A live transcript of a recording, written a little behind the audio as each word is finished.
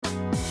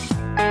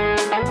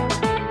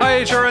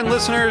HRN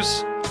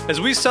listeners.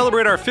 As we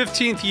celebrate our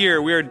 15th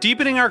year, we are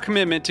deepening our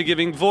commitment to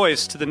giving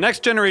voice to the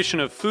next generation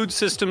of food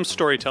systems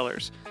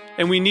storytellers,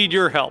 and we need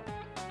your help.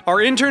 Our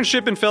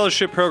internship and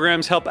fellowship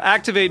programs help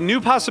activate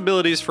new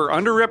possibilities for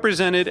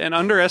underrepresented and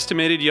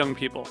underestimated young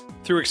people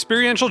through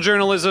experiential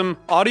journalism,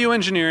 audio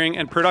engineering,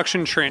 and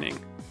production training.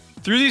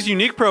 Through these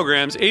unique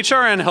programs,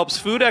 HRN helps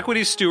food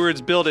equity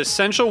stewards build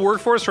essential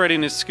workforce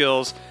readiness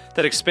skills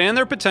that expand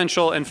their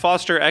potential and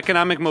foster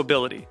economic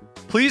mobility.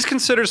 Please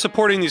consider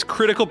supporting these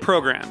critical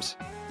programs.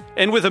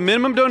 And with a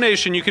minimum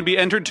donation, you can be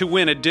entered to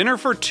win a dinner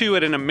for two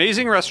at an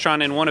amazing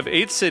restaurant in one of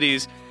 8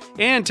 cities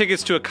and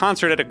tickets to a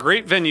concert at a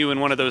great venue in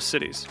one of those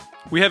cities.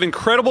 We have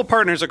incredible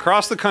partners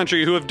across the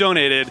country who have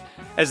donated,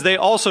 as they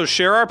also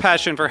share our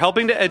passion for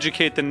helping to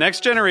educate the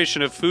next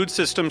generation of food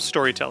systems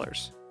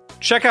storytellers.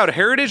 Check out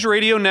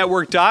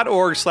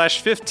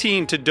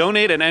heritageradionetwork.org/15 to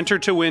donate and enter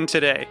to win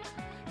today.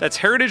 That's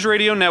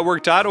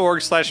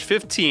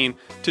heritageradionetwork.org/15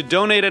 to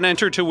donate and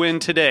enter to win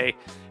today.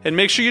 And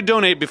make sure you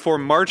donate before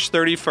March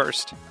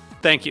 31st.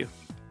 Thank you.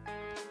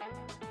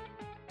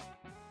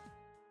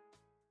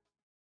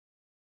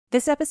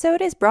 This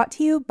episode is brought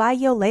to you by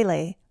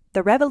Yolele,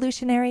 the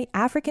revolutionary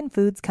African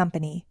foods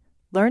company.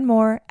 Learn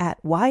more at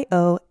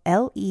YOLELE.com.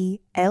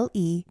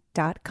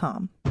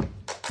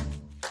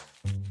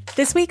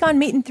 This week on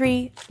Meat and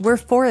Three, we're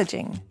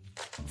foraging.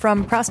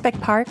 From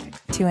Prospect Park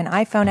to an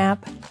iPhone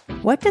app,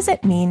 what does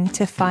it mean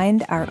to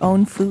find our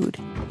own food?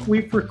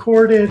 We've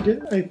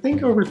recorded, I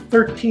think, over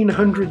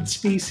 1,300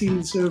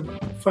 species of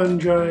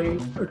fungi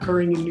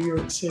occurring in New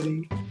York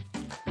City.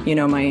 You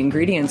know, my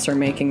ingredients are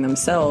making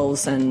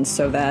themselves, and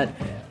so that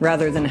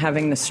rather than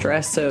having the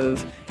stress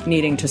of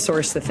needing to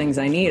source the things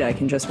I need, I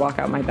can just walk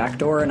out my back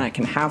door and I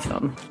can have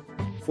them.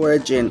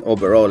 Foraging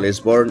overall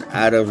is born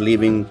out of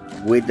living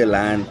with the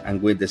land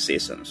and with the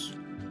seasons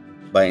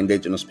by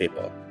indigenous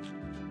people.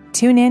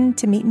 Tune in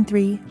to Meat and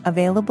Three,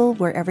 available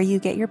wherever you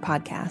get your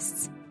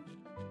podcasts.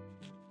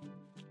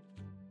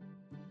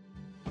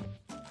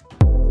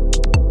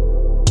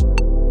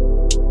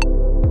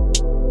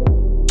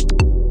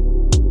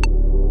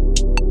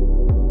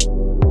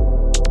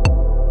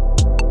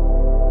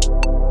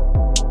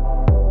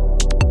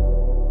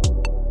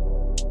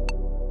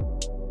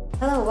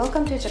 Hello,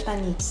 welcome to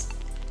Japan Eats.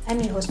 I'm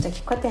your host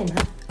Akiko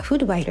Tenma, a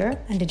food writer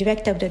and the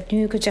director of the New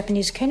York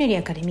Japanese Culinary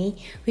Academy,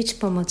 which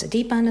promotes a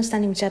deeper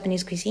understanding of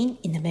Japanese cuisine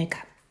in America.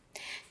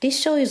 This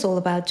show is all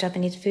about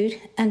Japanese food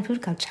and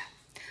food culture.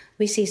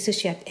 We see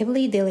sushi at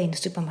every deli in the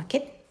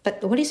supermarket,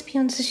 but what is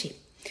beyond sushi?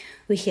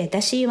 We hear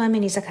dashi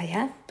ramen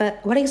izakaya, but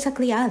what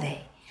exactly are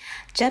they?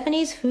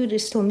 Japanese food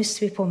is still a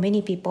mystery for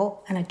many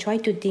people, and I try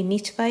to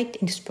demystify it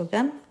in this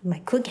program with my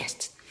cool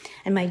guests.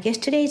 And my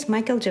guest today is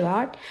Michael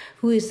Gerard,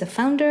 who is the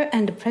founder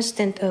and the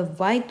president of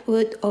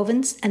Whitewood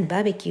Ovens and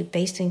Barbecue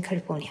based in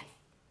California.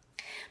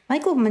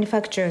 Michael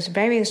manufactures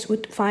various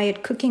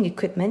wood-fired cooking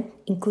equipment,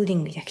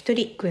 including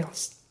yakitori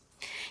grills.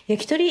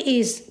 Yakitori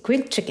is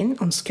grilled chicken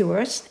on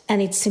skewers,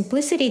 and its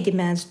simplicity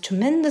demands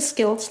tremendous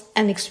skills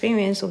and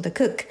experience of the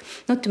cook,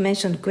 not to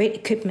mention great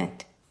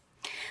equipment.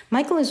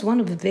 Michael is one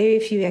of the very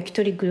few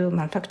yakitori grill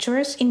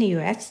manufacturers in the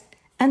US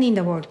and in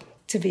the world,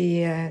 to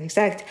be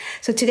exact.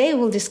 So today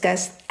we'll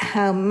discuss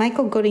how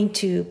Michael got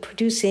into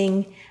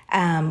producing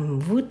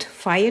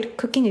wood-fired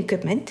cooking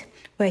equipment,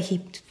 where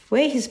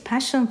his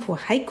passion for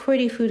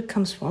high-quality food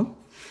comes from,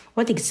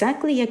 what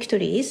exactly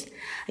yakitori is,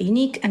 a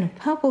unique and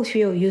powerful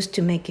fuel used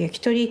to make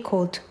yakitori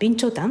called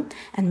binchotan,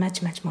 and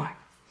much, much more.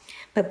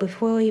 But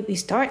before we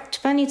start,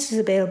 Japan Eats is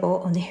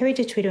available on the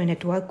Heritage Radio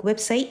Network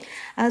website,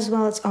 as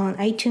well as on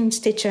iTunes,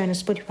 Stitcher, and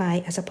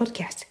Spotify as a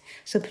podcast.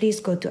 So please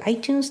go to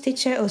iTunes,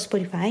 Stitcher, or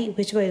Spotify,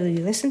 whichever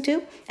you listen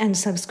to, and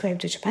subscribe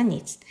to Japan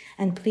Eats.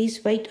 And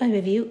please write a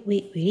review.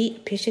 We really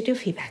appreciate your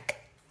feedback.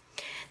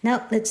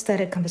 Now, let's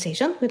start a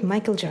conversation with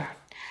Michael Gerard.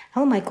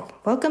 Hello, Michael.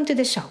 Welcome to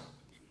the show.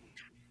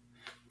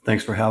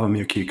 Thanks for having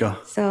me, Akiko.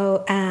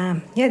 So,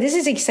 this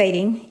is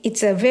exciting.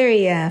 It's a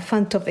very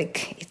fun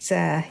topic. It's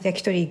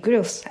yakitori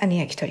grills and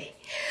yakitori.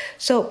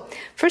 So,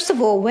 first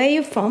of all, where are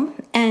you from,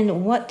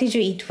 and what did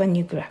you eat when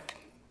you grew up?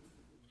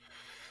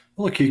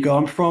 Well, Akiko,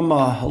 I'm from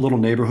a little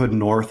neighborhood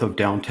north of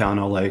downtown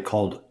LA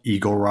called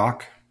Eagle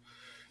Rock.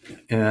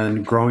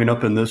 And growing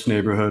up in this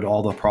neighborhood,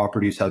 all the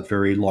properties had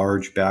very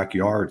large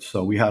backyards.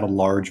 So we had a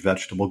large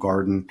vegetable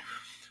garden.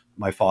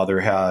 My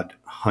father had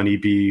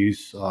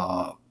honeybees,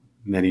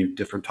 many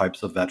different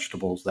types of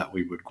vegetables that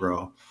we would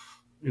grow,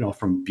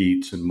 from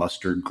beets and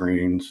mustard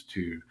greens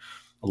to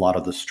a lot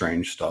of the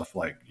strange stuff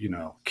like,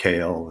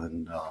 kale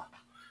and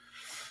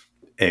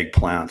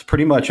eggplants.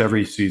 Pretty much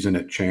every season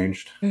it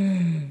changed.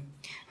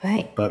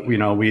 Right. But, we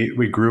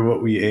grew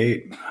what we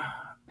ate.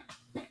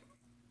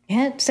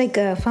 Yeah, it's like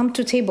a farm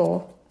to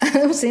table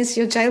since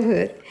your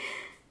childhood.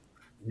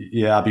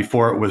 Yeah,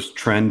 before it was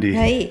trendy.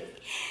 Right.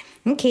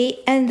 Okay.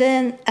 And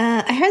then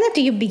I heard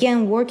that you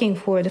began working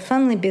for the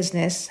family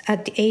business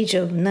at the age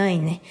of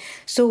 9.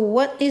 So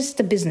what is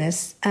the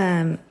business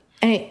and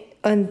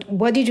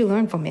what did you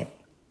learn from it?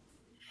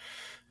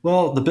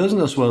 Well, the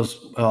business was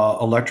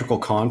electrical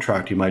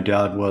contracting. My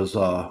dad was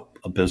a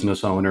a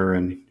business owner,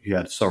 and he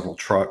had several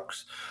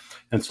trucks.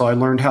 And so I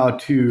learned how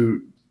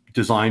to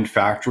design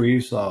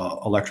factories,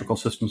 electrical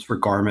systems for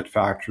garment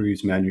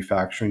factories,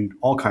 manufacturing,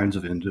 all kinds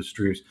of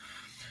industries.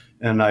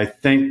 And I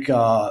think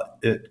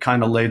it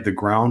kind of laid the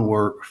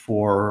groundwork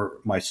for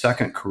my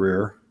second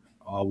career,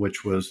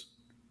 which was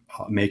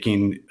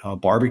making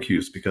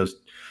barbecues, because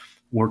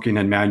working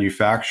in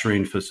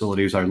manufacturing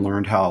facilities, I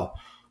learned how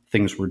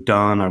things were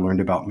done. I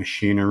learned about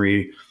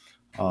machinery,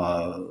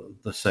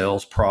 the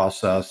sales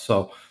process.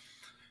 So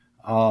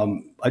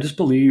I just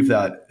believe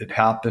that it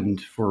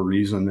happened for a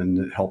reason, and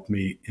it helped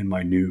me in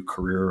my new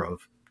career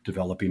of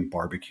developing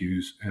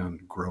barbecues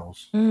and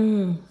grills.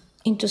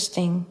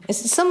 Interesting.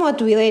 It's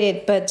somewhat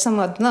related, but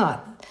somewhat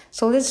not.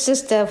 So let's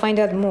just find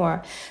out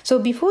more. So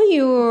before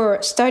you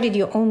started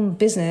your own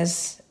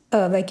business,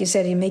 like you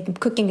said, you make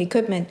cooking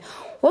equipment,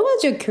 what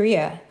was your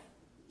career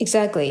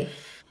exactly?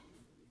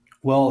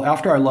 Well,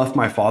 after I left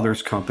my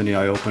father's company,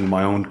 I opened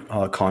my own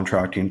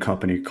contracting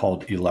company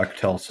called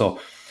Electel.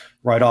 So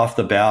right off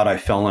the bat, I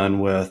fell in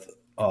with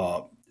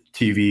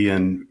TV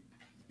and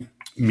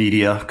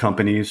media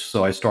companies.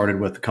 So I started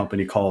with a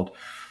company called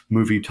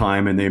Movie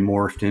Time, and they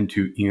morphed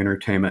into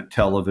E-Entertainment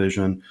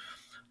Television.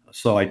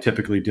 So I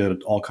typically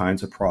did all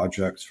kinds of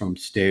projects, from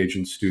stage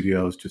and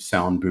studios to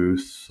sound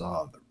booths,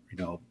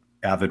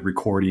 avid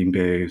recording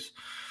bays,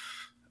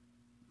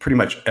 pretty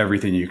much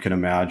everything you can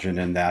imagine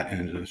in that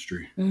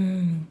industry.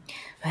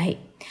 Right.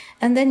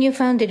 And then you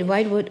founded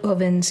Whitewood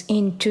Ovens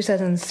in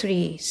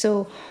 2003.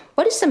 So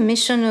what is the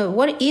mission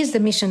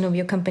of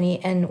your company,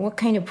 and what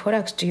kind of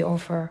products do you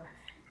offer?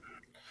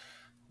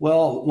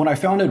 Well, when I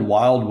founded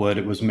Wildwood,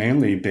 it was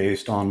mainly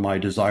based on my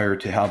desire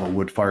to have a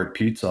wood-fired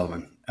pizza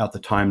oven. At the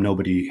time,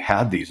 nobody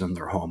had these in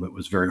their home. It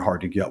was very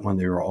hard to get when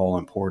they were all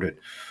imported.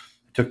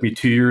 It took me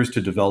 2 years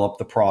to develop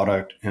the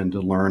product and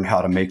to learn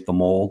how to make the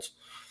molds.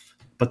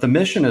 But the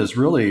mission is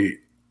really,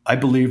 I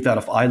believe that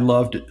if I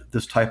loved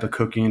this type of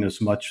cooking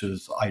as much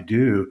as I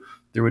do,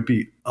 there would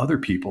be other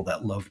people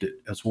that loved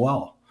it as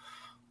well.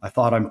 I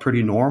thought I'm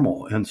pretty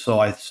normal. And so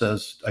I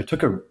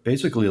took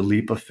basically a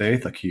leap of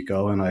faith,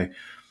 Akiko, and I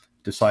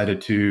decided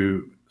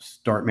to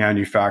start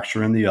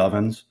manufacturing the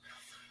ovens.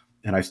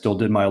 And I still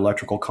did my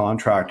electrical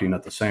contracting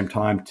at the same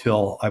time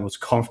till I was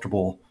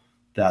comfortable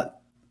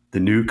that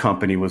the new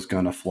company was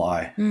going to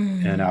fly.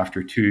 And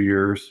after 2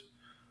 years,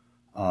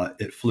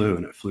 it flew,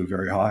 and it flew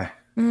very high.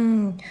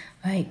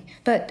 Right.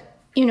 But,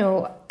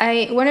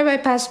 whenever I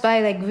pass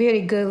by like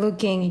really good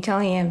looking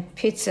Italian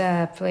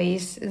pizza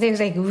place, there's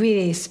like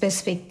really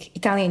specific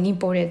Italian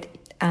imported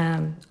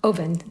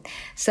oven.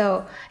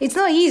 So it's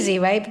not easy,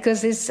 right?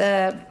 Because it's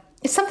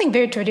something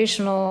very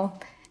traditional,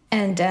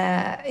 and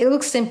it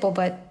looks simple,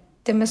 but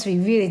they must be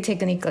really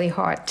technically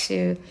hard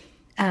to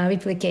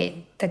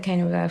replicate the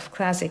kind of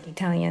classic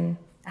Italian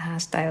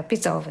style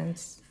pizza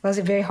ovens. Was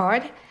it very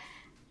hard?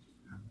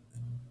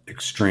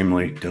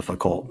 Extremely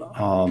difficult.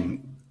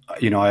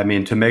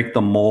 To make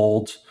the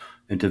molds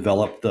and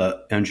develop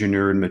the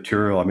engineered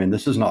material,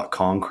 this is not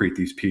concrete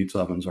these pizza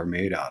ovens are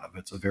made out of.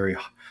 It's a very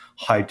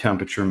high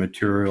temperature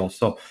material.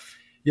 So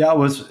yeah,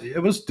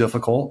 it was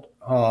difficult,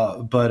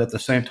 but at the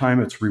same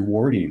time, it's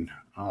rewarding.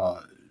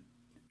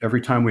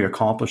 Every time we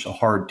accomplish a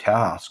hard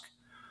task,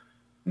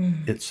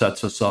 it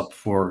sets us up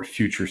for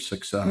future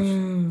success.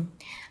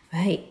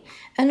 Right.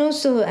 And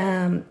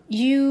also,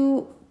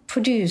 you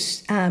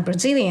produce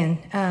Brazilian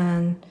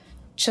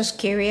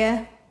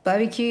churrascaria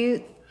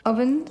barbecue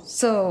oven.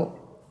 So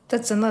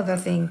that's another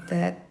thing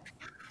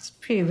that's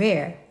pretty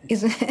rare,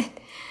 isn't it?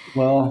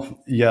 Well,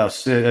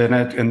 yes.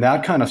 And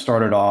that kind of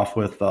started off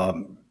with,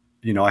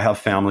 I have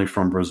family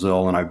from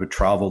Brazil, and I would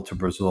travel to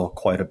Brazil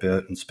quite a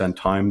bit and spend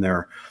time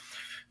there.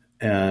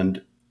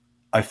 And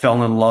I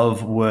fell in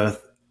love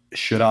with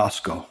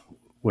churrasco,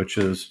 which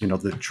is,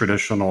 the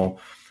traditional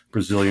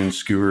Brazilian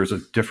skewers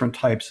of different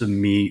types of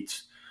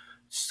meats,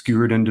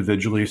 skewered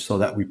individually so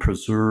that we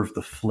preserve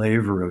the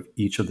flavor of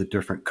each of the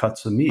different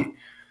cuts of meat.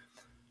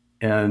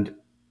 And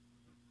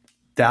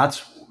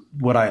that's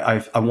what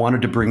I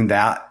wanted to bring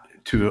that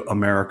to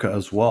America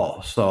as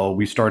well. So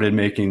we started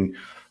making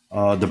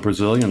the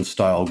Brazilian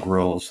style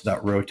grills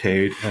that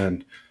rotate,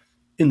 and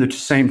in the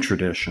same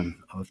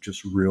tradition of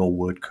just real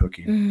wood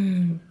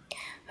cooking.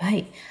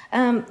 Right.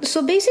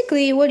 So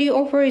basically what you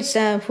offer is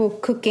for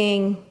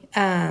cooking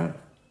at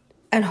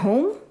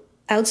home,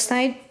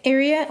 outside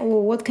area,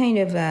 or what kind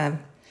of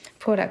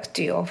products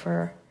do you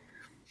offer?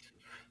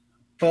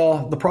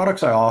 Well, the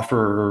products I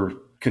offer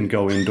can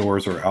go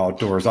indoors or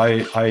outdoors.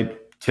 I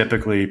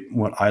typically,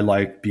 I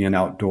like being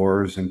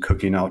outdoors and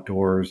cooking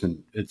outdoors,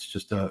 and it's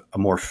just a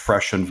more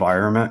fresh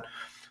environment.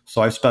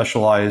 So I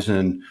specialize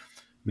in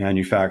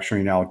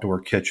manufacturing outdoor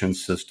kitchen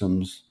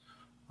systems,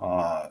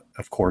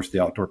 of course,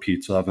 the outdoor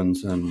pizza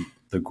ovens and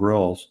the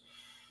grills.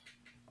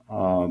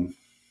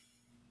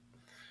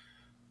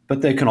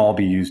 But they can all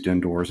be used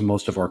indoors. And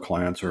most of our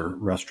clients are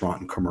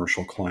restaurant and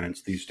commercial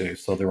clients these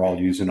days. So they're all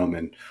using them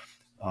in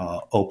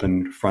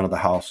open front of the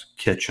house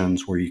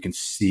kitchens where you can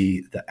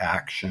see the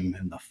action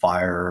and the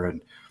fire.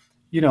 And,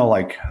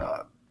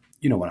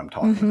 what I'm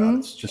talking about.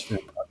 It's just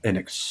an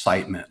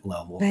excitement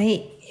level.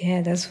 Right.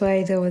 Yeah, that's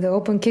why the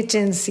open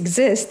kitchens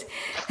exist.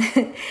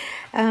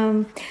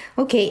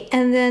 Okay.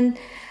 And then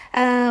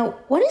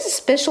what is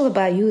special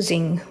about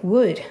using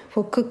wood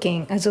for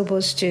cooking as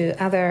opposed to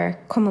other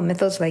common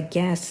methods like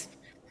gas?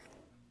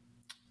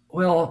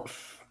 Well,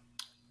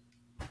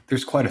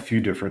 there's quite a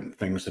few different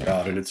things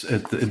about it.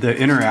 The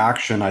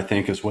interaction, I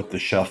think, is what the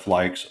chef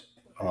likes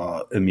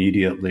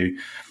immediately.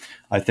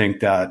 I think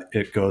that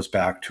it goes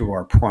back to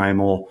our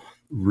primal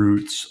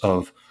roots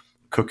of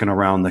cooking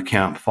around the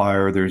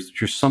campfire. There's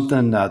just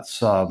something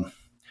that's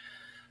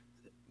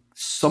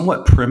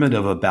somewhat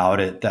primitive about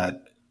it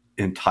that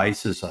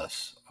entices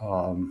us.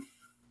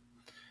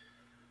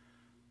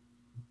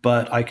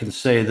 But I can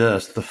say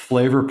this, the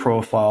flavor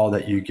profile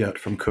that you get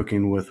from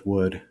cooking with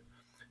wood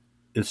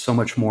is so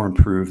much more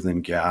improved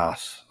than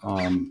gas.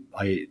 When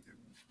I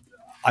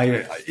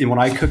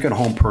cook at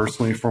home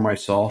personally for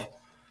myself,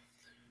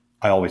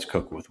 I always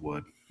cook with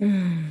wood.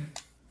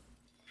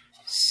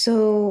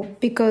 So,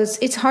 because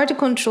it's hard to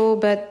control,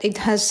 but it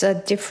has a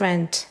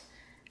different,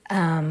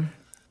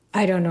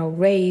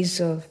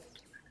 rays of,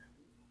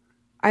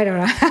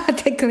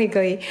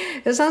 technically.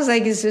 It sounds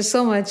like it's just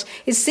so much,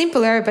 it's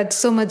simpler, but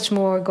so much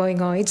more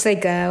going on. It's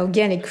like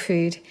organic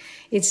food.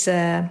 It's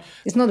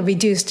not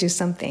reduced to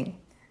something.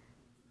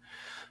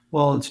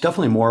 Well, it's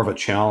definitely more of a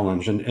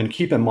challenge. And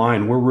keep in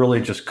mind, we're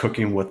really just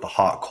cooking with the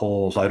hot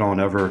coals. I don't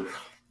ever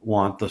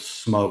want the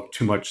smoke,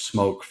 too much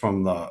smoke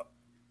from the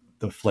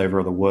flavor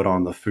of the wood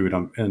on the food.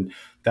 And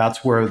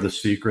that's where the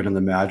secret and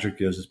the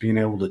magic is being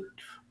able to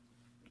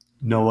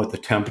know what the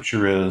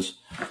temperature is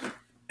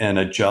and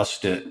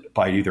adjust it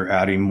by either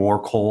adding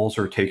more coals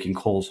or taking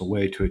coals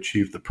away to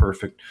achieve the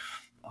perfect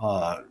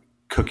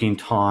cooking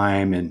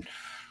time and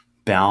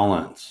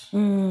balance.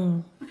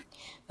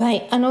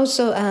 Right. And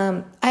also,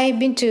 I've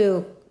been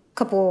to a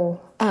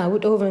couple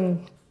wood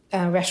oven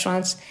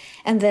restaurants,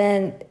 and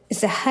then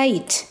it's the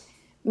height,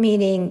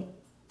 meaning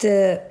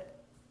the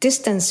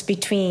distance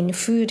between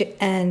food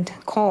and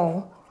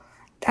coal.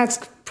 That's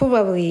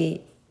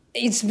probably,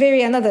 it's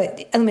another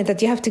element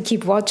that you have to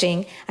keep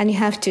watching, and you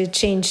have to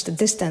change the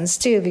distance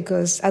too,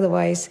 because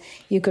otherwise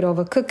you could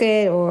overcook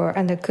it or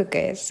undercook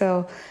it.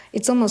 So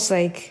it's almost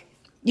like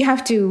you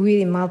have to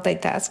really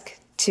multitask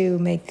to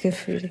make good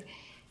food.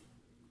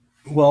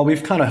 Well,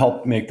 we've kind of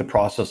helped make the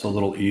process a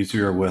little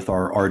easier with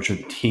our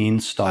Argentine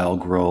style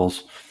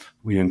grills.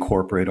 We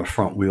incorporate a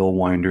front wheel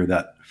winder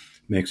that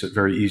makes it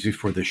very easy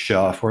for the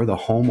chef or the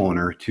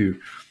homeowner to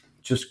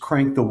just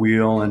crank the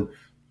wheel. And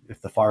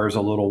if the fire's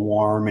a little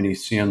warm and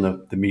he's seeing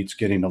the meat's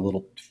getting a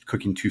little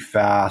cooking too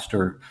fast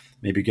or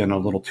maybe getting a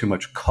little too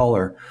much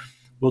color,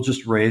 we'll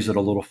just raise it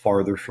a little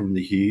farther from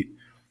the heat.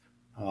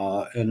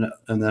 And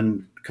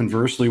then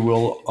conversely,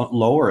 we'll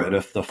lower it.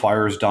 If the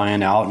fire's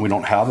dying out and we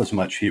don't have as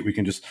much heat, we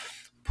can just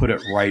put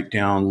it right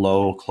down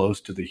low,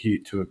 close to the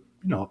heat to,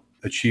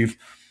 achieve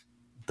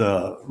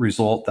the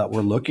result that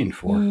we're looking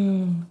for.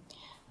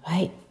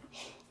 Right.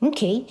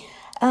 Okay.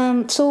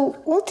 So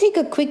we'll take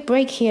a quick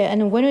break here,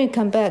 and when we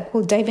come back,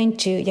 we'll dive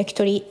into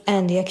yakitori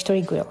and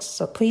yakitori grills.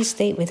 So please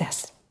stay with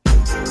us.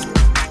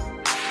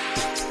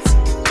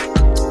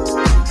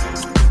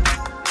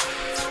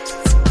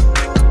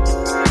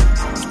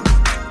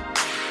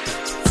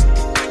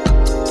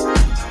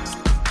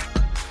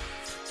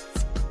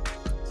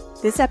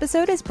 This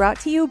episode is brought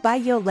to you by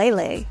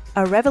Yolele,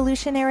 a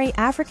revolutionary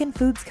African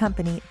foods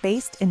company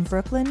based in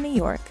Brooklyn, New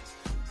York.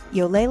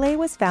 Yolele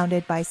was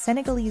founded by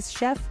Senegalese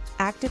chef,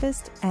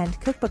 activist, and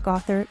cookbook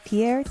author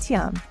Pierre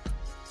Thiam.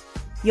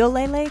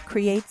 Yolele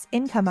creates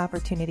income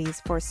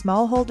opportunities for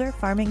smallholder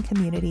farming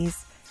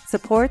communities,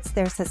 supports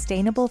their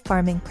sustainable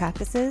farming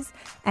practices,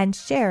 and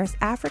shares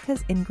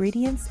Africa's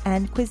ingredients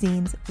and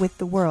cuisines with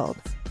the world,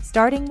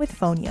 starting with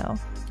fonio.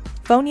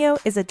 Fonio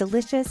is a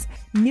delicious,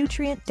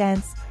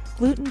 nutrient-dense,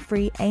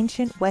 gluten-free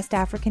ancient West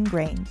African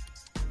grain.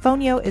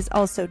 Fonio is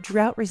also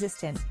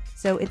drought-resistant,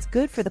 so it's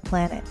good for the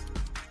planet.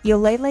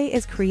 Yolele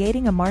is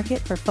creating a market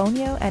for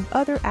fonio and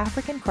other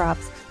African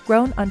crops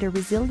grown under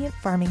resilient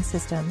farming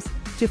systems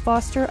to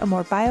foster a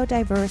more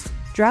biodiverse,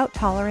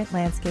 drought-tolerant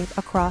landscape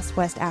across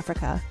West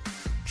Africa.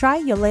 Try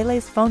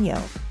Yolele's fonio,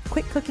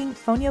 quick-cooking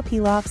fonio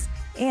pilafs,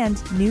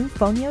 and new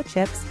fonio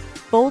chips,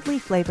 boldly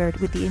flavored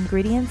with the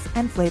ingredients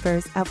and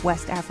flavors of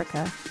West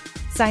Africa.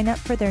 Sign up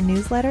for their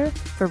newsletter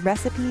for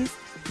recipes,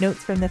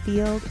 notes from the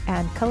field,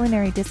 and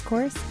culinary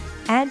discourse,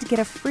 and get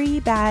a free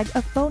bag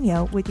of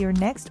fonio with your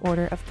next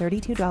order of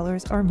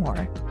 $32 or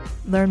more.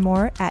 Learn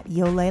more at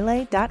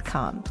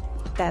yolele.com.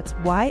 That's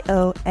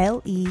YOLELE.com.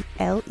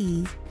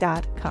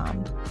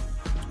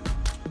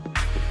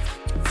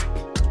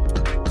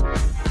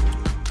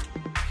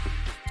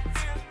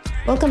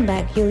 Welcome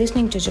back. You're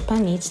listening to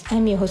Japan Eats.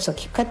 I'm your host,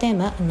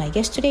 Katema, and my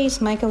guest today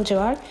is Michael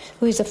Gerard,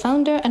 who is the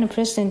founder and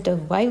president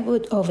of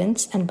Wildwood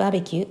Ovens and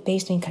Barbecue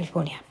based in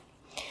California.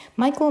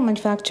 Michael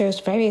manufactures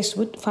various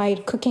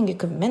wood-fired cooking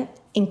equipment,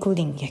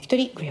 including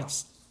yakitori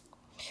grills.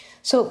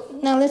 So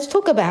now let's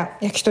talk about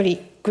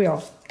yakitori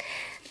grill.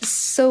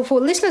 So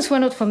for listeners who are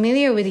not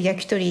familiar with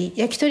yakitori,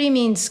 yakitori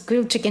means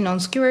grilled chicken on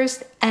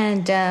skewers,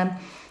 and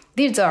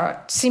these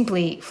are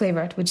simply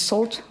flavored with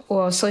salt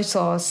or soy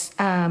sauce.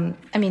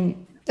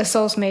 The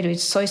sauce made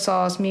with soy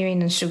sauce,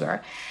 mirin, and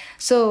sugar.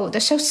 So the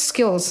chef's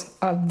skills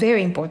are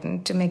very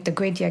important to make the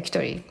great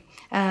yakitori,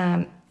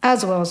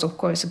 as well as, of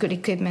course, good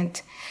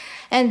equipment.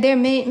 And there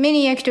are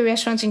many yakitori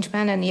restaurants in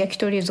Japan, and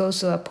yakitori is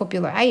also a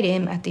popular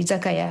item at the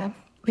izakaya,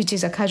 which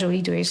is a casual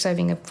eatery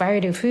serving a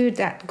variety of food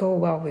that go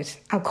well with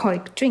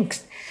alcoholic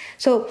drinks.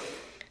 So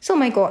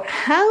Michael,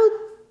 how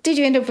did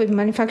you end up with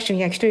manufacturing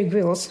yakitori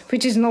grills,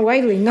 which is not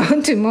widely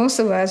known to most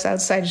of us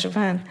outside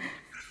Japan?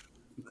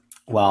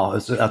 Wow,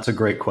 that's a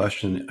great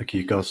question,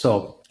 Akiko.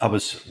 So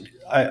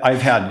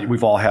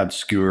we've all had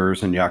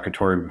skewers and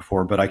yakitori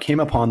before, but I came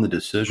upon the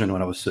decision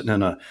when I was sitting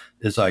in a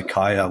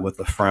izakaya with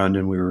a friend,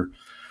 and we were,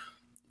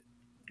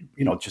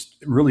 just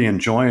really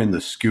enjoying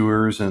the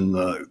skewers and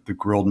the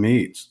grilled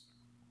meats.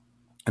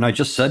 And I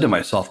just said to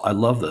myself, I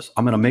love this.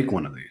 I'm going to make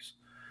one of these.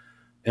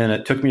 And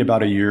it took me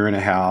about a year and a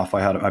half.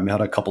 I had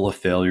a couple of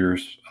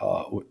failures.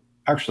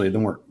 Actually, they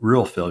weren't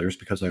real failures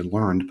because I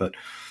learned. But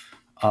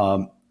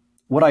the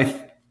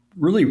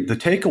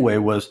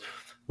takeaway was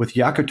with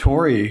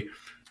yakitori,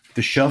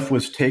 the chef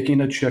was taking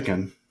a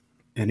chicken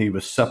and he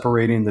was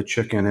separating the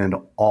chicken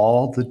into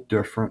all the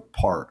different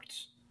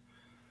parts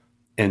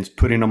and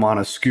putting them on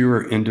a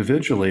skewer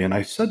individually. And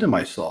I said to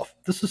myself,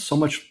 this is so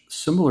much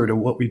similar to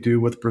what we do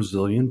with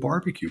Brazilian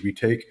barbecue.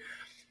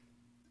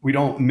 We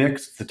don't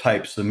mix the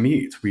types of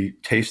meats. We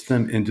taste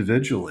them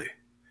individually.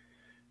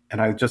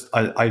 And I just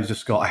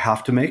go, I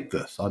have to make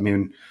this.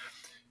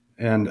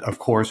 And of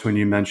course, when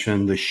you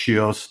mention the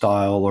shio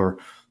style or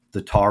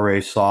the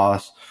tare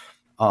sauce,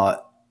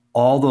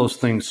 all those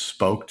things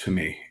spoke to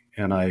me.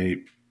 And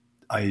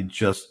I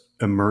just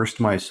immersed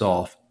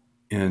myself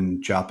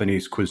in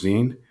Japanese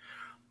cuisine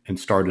and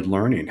started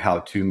learning how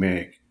to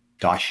make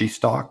dashi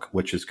stock,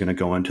 which is going to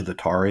go into the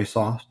tare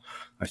sauce.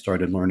 I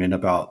started learning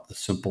about the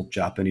simple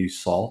Japanese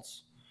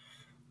salts,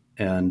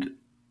 and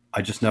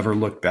I just never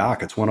looked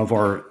back. It's one of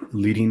our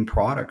leading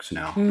products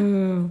now.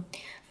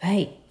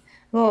 Right.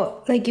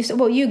 Well, like you said,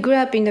 you grew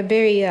up in a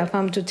very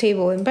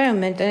farm-to-table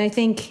environment, and I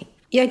think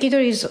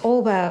yakitori is all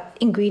about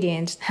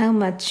ingredients, how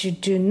much you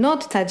do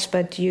not touch,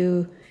 but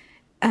you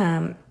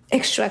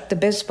extract the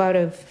best part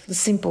of the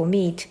simple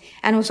meat.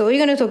 And also, we're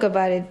going to talk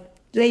about it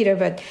later,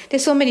 but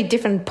there's so many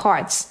different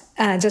parts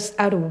just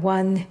out of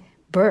one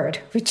bird,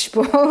 which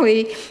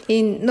probably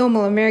in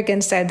normal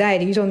American style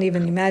diet, you don't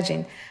even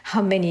imagine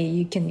how many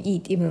you can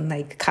eat, even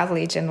like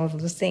cartilage and all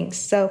those things.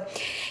 So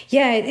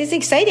yeah, it's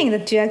exciting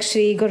that you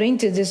actually got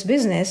into this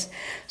business.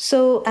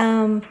 So,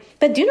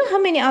 but do you know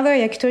how many other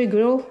yakitori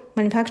grill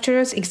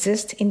manufacturers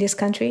exist in this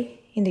country,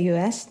 in the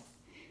US?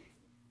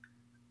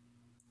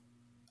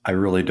 I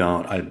really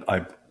don't.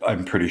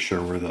 I'm pretty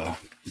sure we're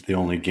the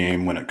only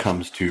game when it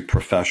comes to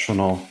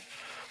professional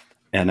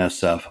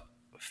NSF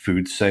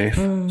food safe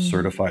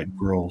certified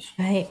grills.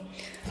 Right.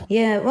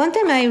 Yeah. One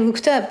time I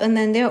looked up, and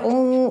then they're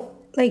all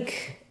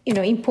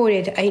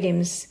imported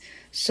items.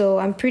 So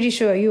I'm pretty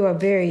sure you are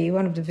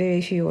one of the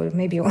very few, or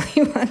maybe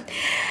only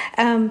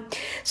one.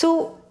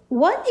 So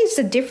what is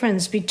the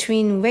difference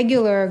between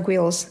regular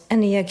grills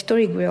and the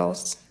yakitori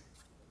grills?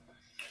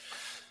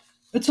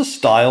 It's a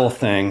style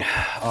thing.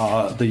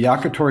 The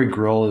yakitori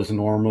grill is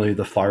normally,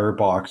 the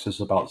firebox is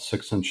about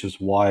 6 inches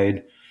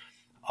wide.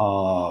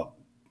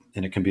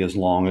 And it can be as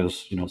long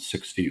as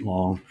 6 feet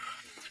long,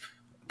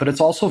 but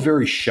it's also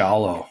very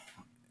shallow.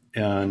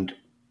 And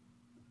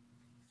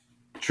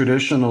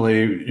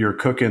traditionally, you're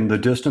cooking, the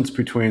distance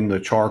between the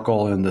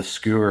charcoal and the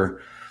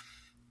skewer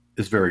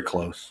is very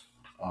close.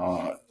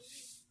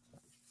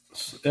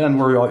 And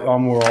we're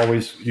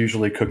always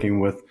usually cooking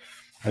with,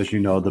 as you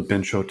know, the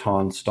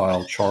binchotan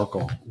style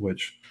charcoal,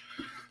 which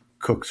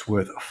cooks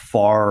with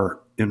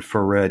far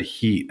infrared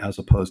heat as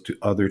opposed to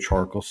other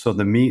charcoals. So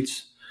the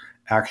meats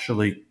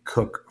actually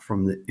cook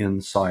from the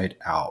inside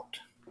out.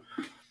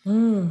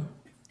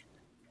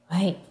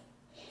 Right.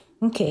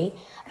 Okay.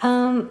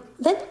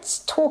 Let's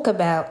talk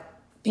about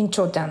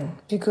binchotan,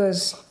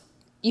 because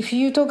if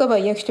you talk about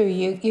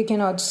yakitori, you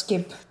cannot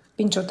skip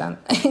binchotan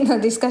in the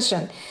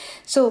discussion.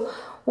 So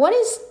what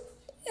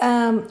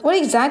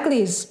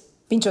exactly is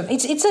binchotan?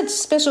 It's a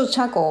special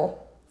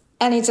charcoal,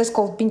 and it's just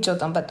called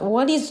binchotan. But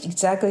what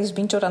exactly is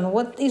binchotan?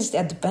 What is the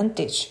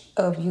advantage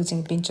of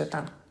using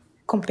binchotan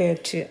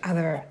compared to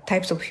other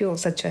types of fuel,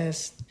 such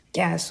as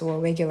gas or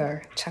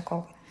regular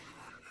charcoal?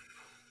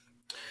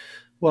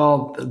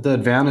 Well, the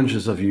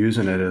advantages of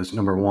using it is,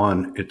 number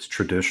one, it's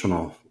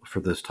traditional for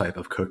this type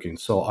of cooking.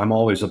 So I'm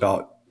always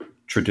about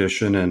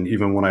tradition. And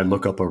even when I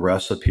look up a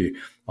recipe,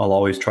 I'll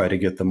always try to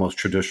get the most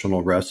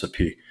traditional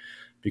recipe,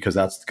 because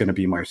that's going to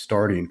be my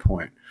starting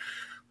point.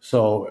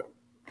 So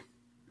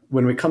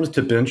when it comes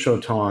to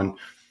binchotan,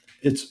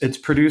 it's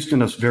produced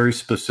in a very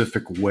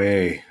specific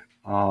way,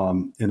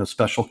 in a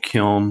special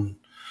kiln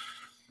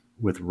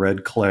with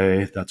red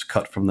clay that's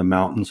cut from the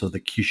mountains of the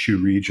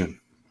Kyushu region.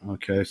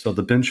 Okay, so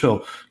the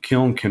bincho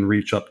kiln can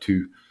reach up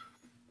to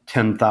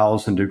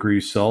 10,000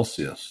 degrees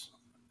Celsius,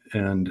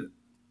 and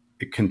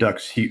it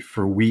conducts heat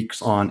for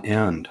weeks on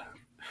end.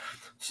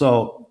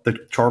 So the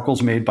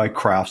charcoal's made by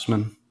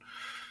craftsmen.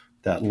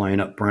 that line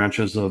up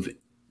branches of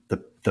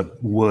the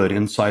wood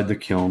inside the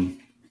kiln,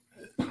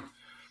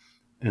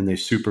 and they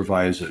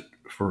supervise it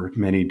for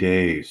many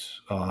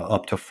days,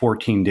 up to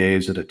 14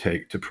 days it'll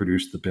take to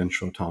produce the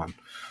binchotan.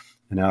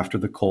 And after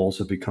the coals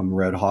have become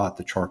red hot,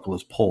 the charcoal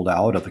is pulled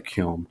out of the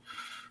kiln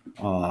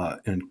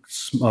and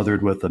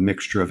smothered with a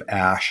mixture of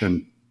ash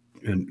and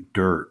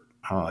dirt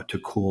to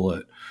cool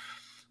it.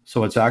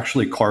 So it's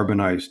actually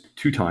carbonized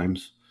 2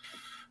 times.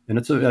 And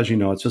it's, as you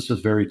know, it's just a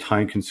very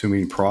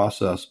time-consuming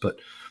process. But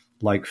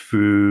like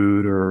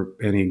food or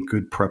any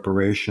good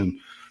preparation,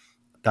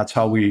 that's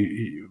how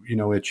we,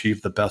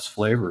 achieve the best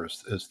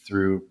flavors, is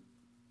through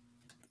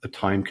a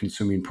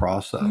time-consuming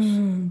process.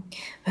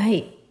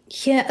 Right.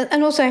 Yeah,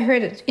 and also I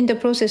heard in the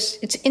process,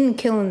 it's in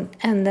kiln,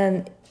 and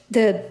then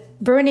the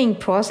burning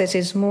process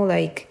is more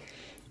like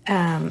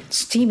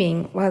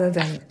steaming rather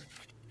than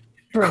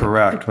burning.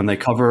 Correct. When they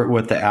cover it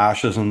with the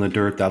ashes and the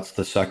dirt, that's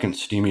the second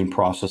steaming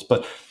process.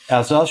 But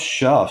as us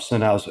chefs,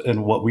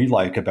 and what we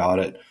like about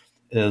it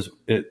is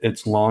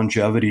its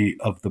longevity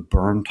of the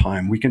burn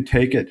time. We can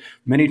take it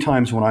many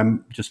times when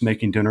I'm just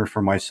making dinner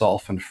for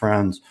myself and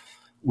friends.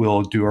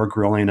 We'll do our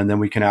grilling, and then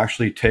we can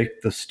actually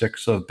take the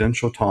sticks of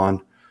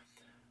binchotan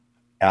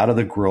out of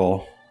the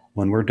grill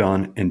when we're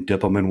done and dip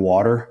them in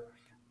water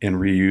and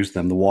reuse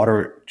them. The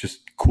water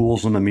just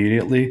cools them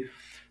immediately,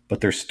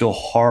 but they're still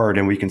hard,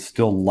 and we can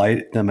still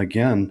light them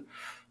again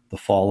the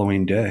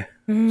following day.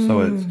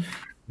 So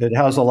it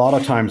has a lot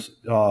of times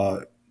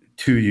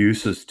 2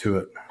 uses to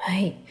it.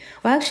 Right.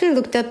 Well, I actually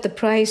looked up the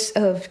price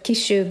of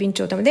Kishu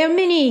binchotan. There are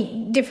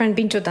many different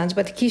binchotans,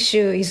 but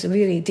Kishu is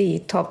really the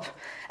top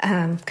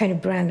kind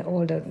of brand,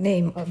 or the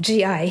name of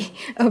GI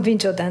of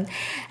binchotan.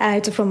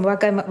 It's from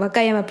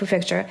Wakayama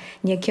Prefecture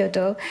near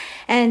Kyoto.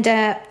 And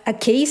a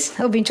case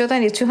of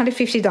binchotan is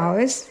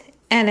 $250.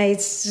 And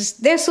it's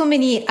just, there's so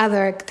many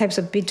other types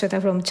of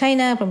binchotan from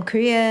China, from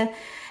Korea.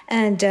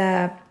 And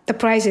the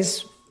price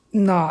is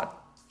not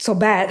so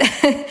bad.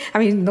 I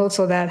mean, not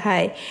so that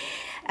high.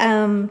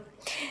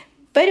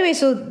 By the way,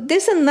 so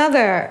there's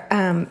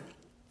another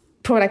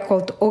product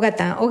called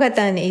ogatan.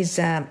 Ogatan is,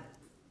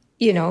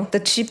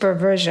 the cheaper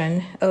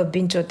version of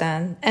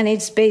binchotan, and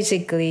it's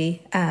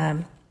basically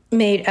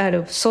made out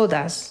of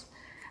sawdust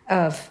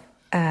of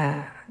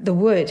the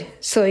wood.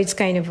 So it's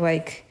kind of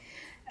like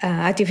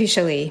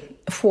artificially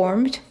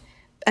formed,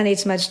 and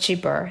it's much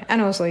cheaper.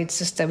 And also, it's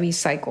just a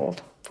recycled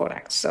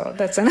product. So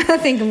that's another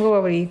thing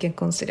probably you can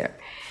consider.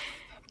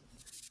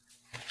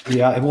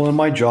 Yeah, well, in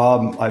my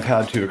job, I've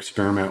had to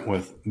experiment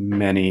with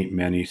many,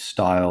 many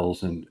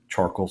styles and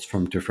charcoals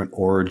from different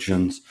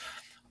origins.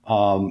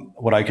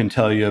 What I can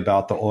tell you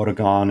about the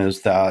Oregon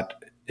is that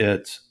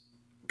it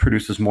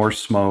produces more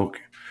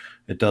smoke.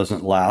 It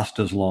doesn't last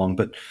as long.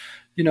 But,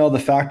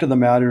 the fact of the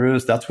matter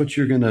is that's what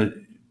you're going to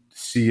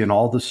see in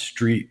all the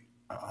street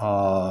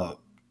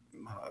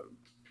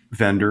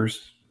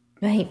vendors.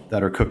 Right.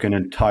 That are cooking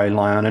in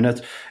Thailand, and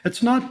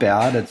it's not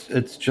bad.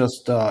 It's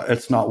just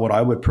it's not what I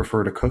would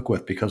prefer to cook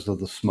with because of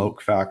the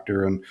smoke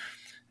factor, and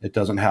it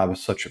doesn't have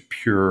such a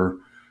pure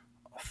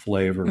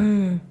flavor.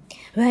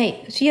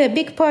 Right. So yeah, a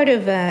big part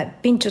of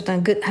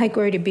binchotan, good high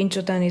quality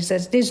binchotan, is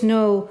that there's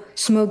no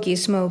smoky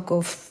smoke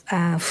of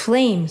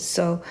flames,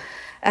 so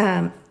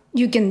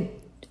you can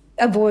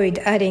avoid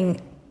adding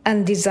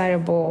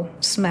undesirable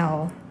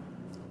smell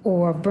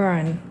or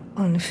burn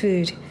on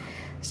food.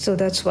 So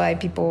that's why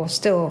people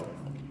still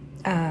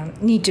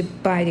need to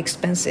buy the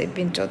expensive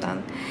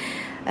binchotan.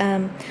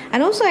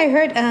 And also I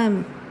heard,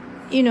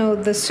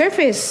 the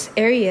surface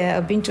area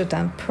of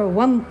binchotan per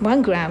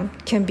one gram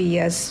can be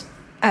as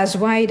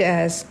wide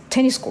as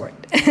tennis court.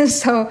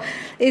 So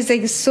it's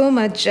like so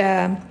much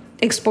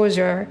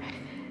exposure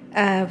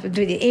to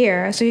the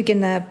air. So you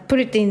can put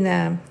it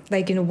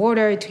in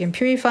water, you can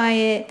purify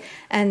it,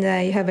 and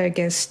you have like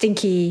a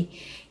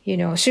stinky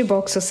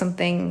shoebox or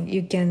something,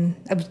 you can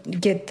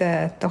get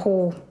the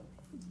whole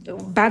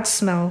bad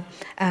smell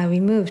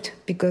removed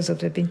because of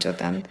the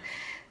binchotan.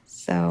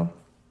 So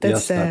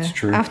that's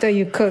true. After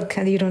you cook,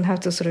 and you don't have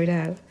to throw it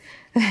out.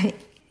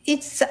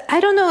 I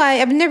don't know,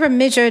 I've never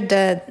measured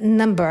the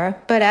number,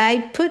 but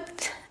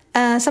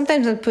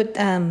sometimes I put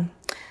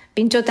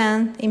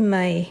binchotan in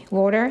my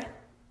water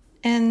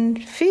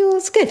and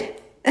feels good.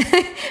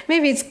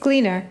 Maybe it's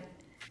cleaner.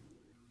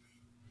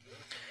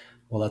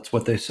 Well, that's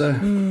what they say.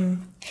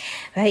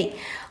 Right.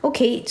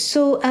 Okay.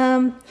 So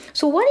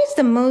what is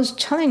the most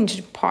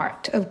challenging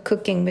part of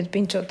cooking with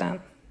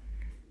binchotan?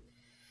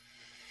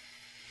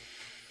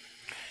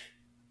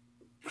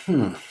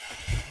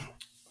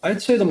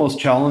 I'd say the most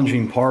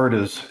challenging part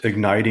is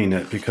igniting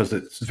it, because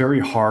it's very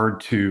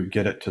hard to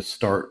get it to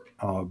start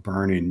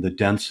burning, the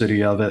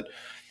density of it.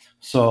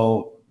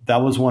 So that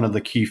was one of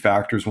the key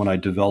factors when I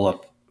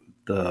developed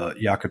the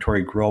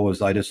Yakitori grill,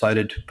 was I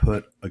decided to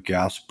put a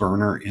gas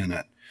burner in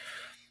it.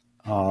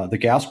 The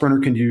gas burner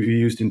can be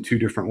used in 2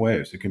 different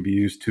ways. It can be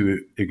used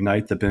to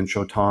ignite the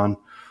binchotan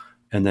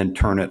and then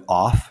turn it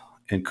off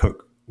and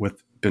cook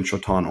with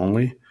binchotan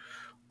only.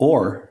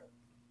 Or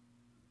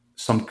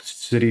some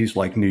cities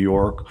like New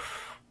York,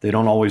 they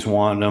don't always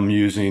want them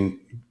using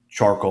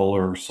charcoal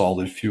or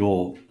solid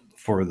fuel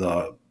for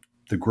the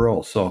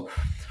grill. So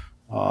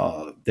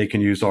they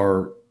can use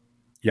our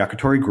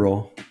yakitori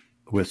grill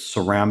with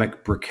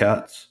ceramic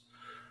briquettes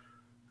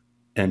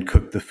and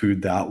cook the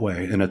food that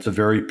way. And it's a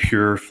very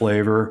pure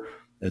flavor.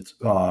 It's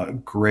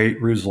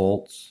great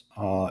results,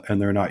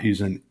 and they're not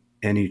using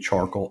any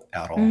charcoal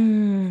at all.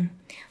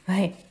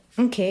 Right.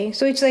 Okay.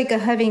 So it's like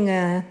having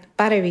a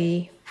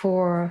battery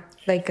for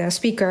like a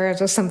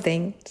speakers or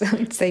something. So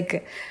it's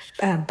like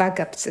a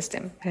backup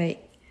system, right?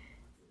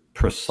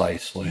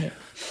 Precisely. Right.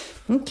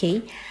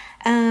 Okay.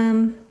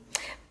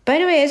 By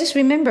the way, I just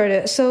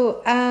remembered.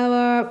 So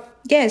our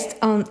guest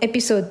on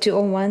episode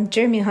 201,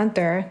 Jeremy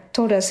Hunter,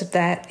 told us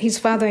that his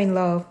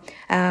father-in-law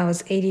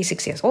was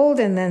 86 years old,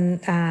 and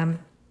then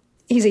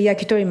he's a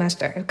yakitori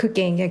master,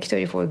 cooking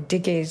yakitori for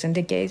decades and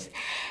decades.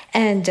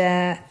 And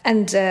the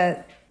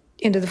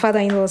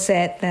father-in-law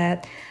said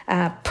that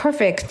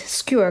perfect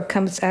skewer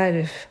comes out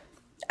of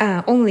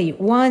only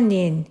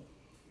 1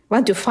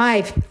 to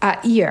 5 a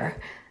year.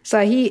 So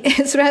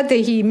it's rather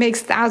he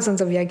makes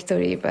thousands of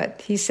yakitori,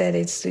 but he said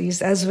it's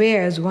as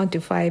rare as 1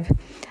 to 5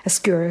 a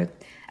skewer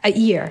a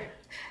year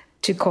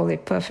to call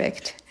it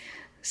perfect.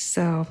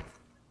 So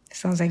it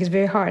sounds like it's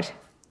very hard.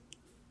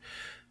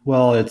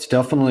 Well, it's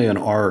definitely an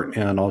art,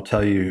 and I'll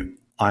tell you,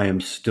 I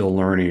am still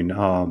learning.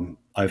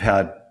 I've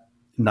had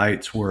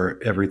nights where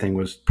everything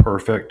was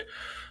perfect.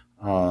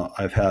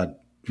 I've had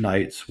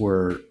nights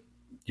where,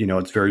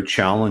 it's very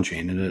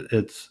challenging, and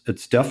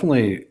it's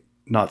definitely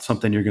not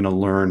something you're going to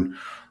learn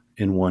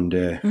in one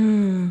day.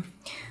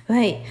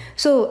 Right.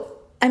 So,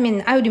 I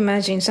mean, I would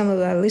imagine some of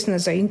our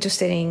listeners are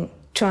interested in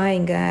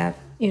trying,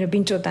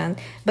 binchotan.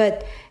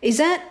 But is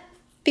that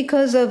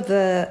because of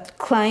the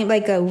climate,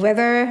 like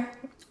weather,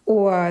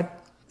 or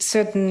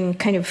certain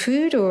kind of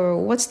food, or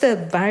what are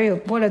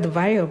the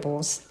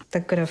variables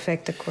that could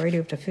affect the quality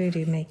of the food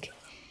you make?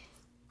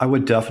 I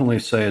would definitely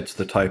say it's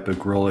the type of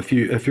grill. If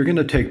you're going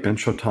to take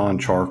binchotan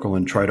charcoal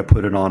and try to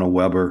put it on a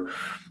Weber,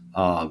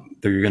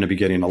 you're going to be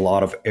getting a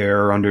lot of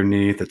air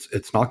underneath.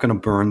 It's not going to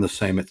burn the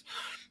same.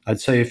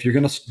 I'd say if you're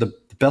going to, the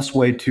best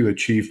way to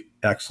achieve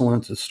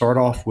excellence is start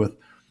off with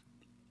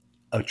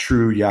a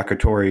true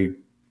yakitori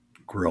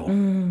grill.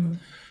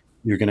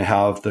 You're going to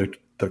have the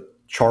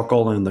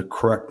charcoal in the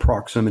correct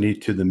proximity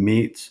to the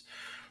meats.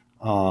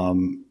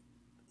 And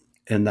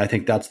I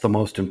think that's the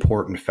most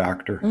important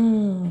factor.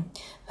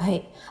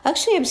 Right.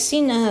 Actually, I've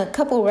seen a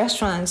couple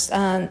restaurants,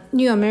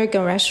 new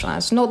American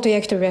restaurants, not the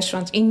yakitori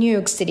restaurants in New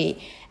York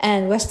City,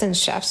 and Western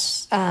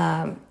chefs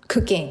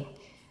cooking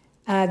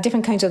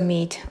different kinds of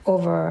meat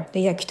over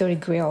the yakitori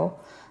grill.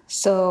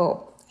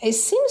 So it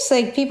seems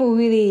like people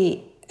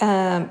really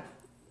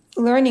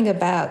learning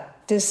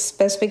about this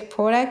specific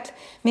product,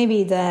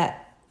 maybe that,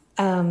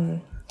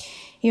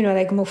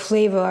 like more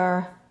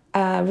flavor,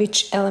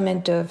 rich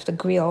element of the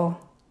grill,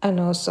 and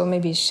also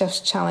maybe chef's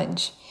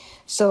challenge.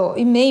 So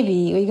it may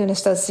be we're going to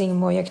start seeing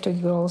more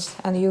yakitori grills,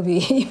 and you'll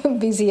be even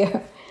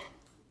busier.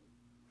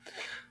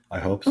 I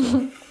hope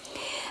so.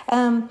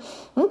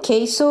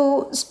 Okay,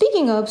 so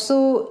speaking of,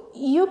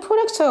 your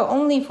products are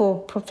only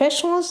for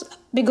professionals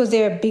because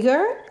they're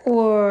bigger,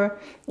 or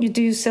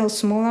do you sell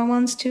smaller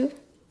ones too?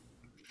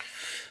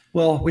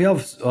 Well, we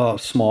have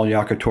small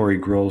yakitori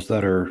grills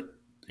that are,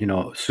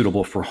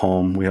 suitable for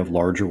home. We have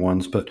larger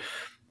ones, but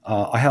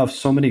I have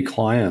so many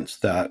clients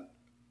that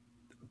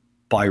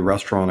buy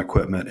restaurant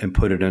equipment and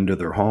put it into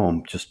their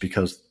home just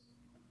because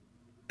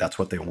that's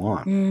what they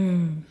want.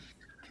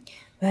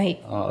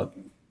 Right.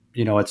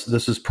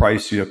 This is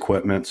pricey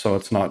equipment, so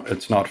it's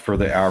not for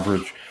the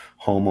average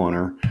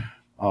homeowner.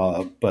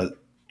 But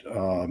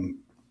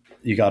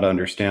you got to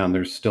understand,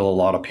 there's still a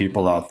lot of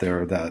people out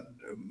there that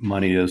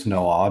money is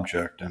no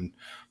object, and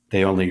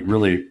they only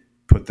really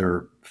put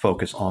their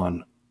focus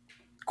on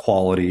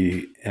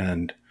quality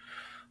and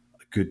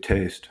good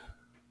taste.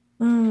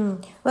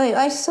 Right.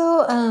 I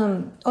saw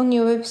on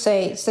your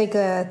website it's like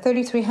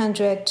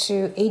 $3,300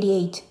 to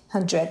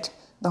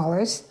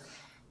 $8,800,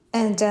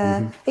 and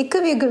it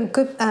could be a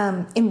good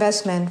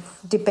investment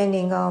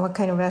depending on what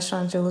kind of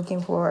restaurants you're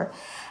looking for.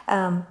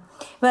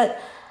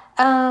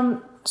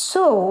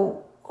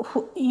 So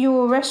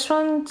your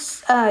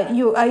restaurants, are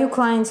your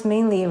clients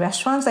mainly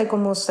restaurants, like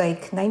almost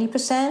like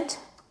 90%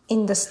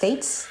 in the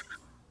States?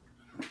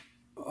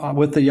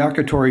 With the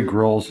yakitori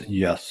grills,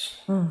 yes,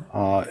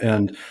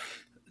 and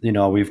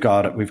we've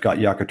got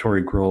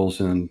yakitori grills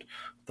in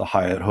the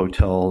Hyatt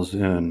hotels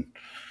in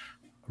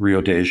Rio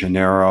de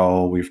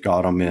Janeiro. We've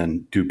got them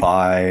in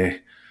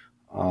Dubai,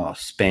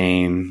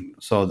 Spain.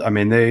 So I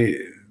mean, they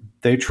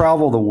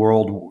travel the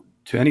world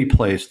to any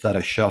place that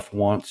a chef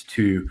wants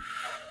to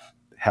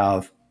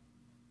have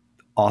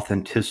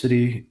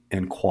authenticity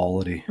and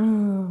quality.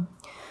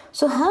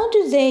 So how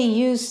do they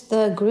use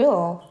the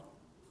grill?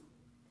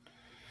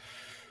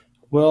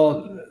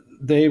 Well,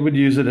 they would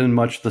use it in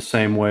much the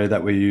same way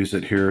that we use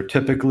it here.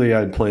 Typically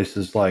at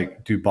places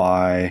like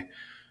Dubai,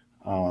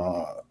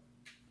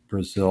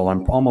 Brazil,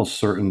 I'm almost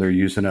certain they're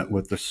using it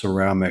with the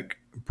ceramic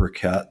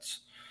briquettes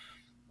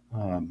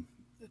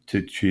to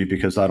achieve,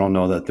 because I don't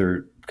know that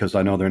they're because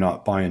I know they're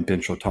not buying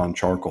Binchotan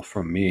charcoal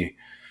from me,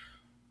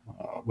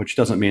 which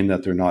doesn't mean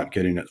that they're not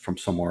getting it from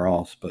somewhere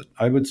else. But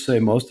I would say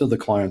most of the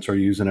clients are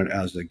using it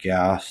as a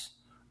gas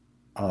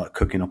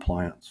cooking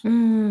appliance.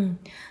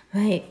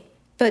 Right.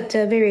 But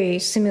very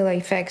similar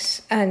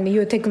effects. And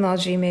your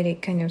technology made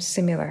it kind of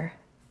similar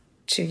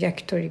to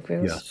yakitori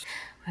grills. Yes.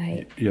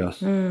 Right.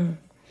 Yes.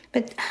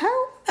 But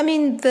how, I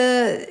mean,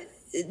 do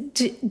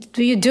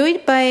you do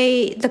it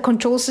by the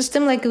control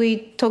system? Like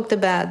we talked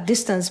about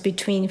distance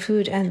between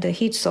food and the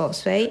heat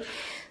source, right?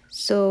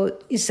 So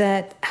is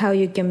that how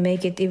you can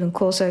make it even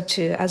closer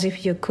to as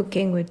if you're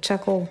cooking with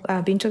charcoal,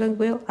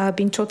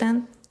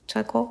 binchotan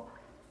charcoal?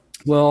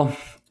 Well,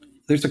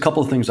 there's a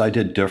couple of things I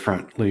did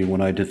differently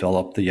when I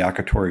developed the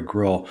Yakitori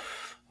grill.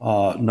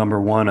 Number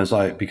one is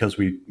because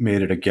we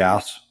made it a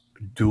gas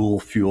dual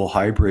fuel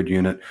hybrid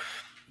unit,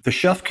 the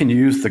chef can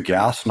use the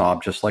gas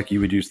knob just like you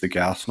would use the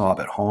gas knob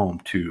at home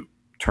to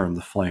turn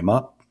the flame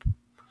up,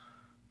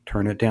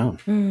 turn it down.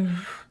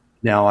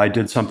 Now, I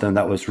did something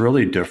that was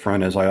really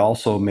different is I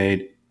also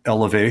made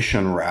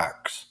elevation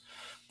racks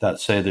that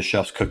say the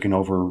chef's cooking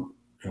over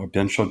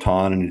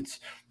binchotan and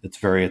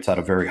it's at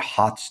a very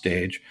hot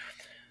stage.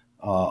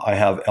 I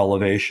have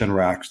elevation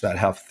racks that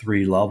have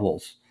 3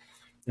 levels,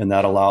 and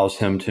that allows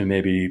him to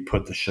maybe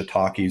put the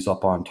shiitakes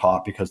up on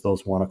top because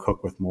those want to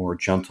cook with more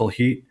gentle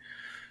heat.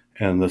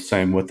 And the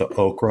same with the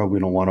okra. We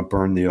don't want to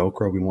burn the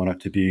okra. We want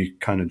it to be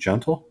kind of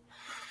gentle.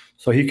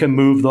 So he can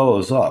move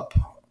those up.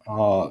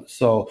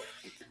 So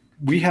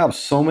we have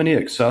so many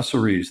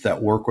accessories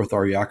that work with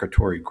our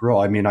yakitori grill.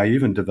 I mean, I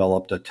even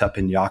developed a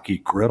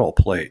teppanyaki griddle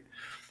plate.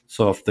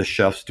 So if the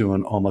chef's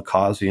doing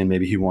omakase and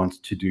maybe he wants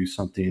to do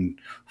something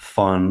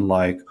fun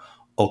like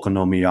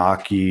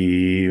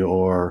okonomiyaki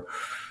or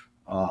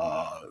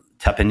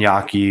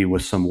teppanyaki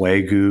with some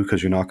wagyu,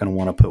 because you're not going to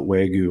want to put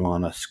wagyu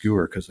on a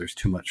skewer because there's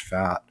too much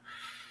fat.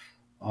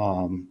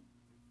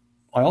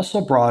 I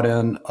also brought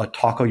in a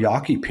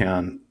takoyaki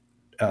pan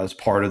as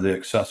part of the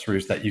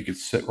accessories that you could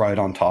sit right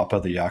on top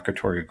of the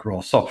yakitori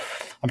grill. So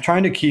I'm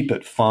trying to keep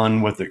it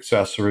fun with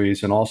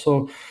accessories and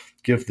also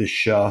give the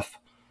chef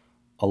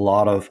a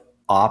lot of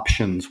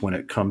options when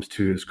it comes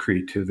to his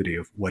creativity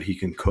of what he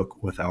can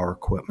cook with our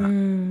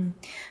equipment.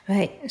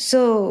 Right.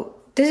 So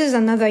this is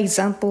another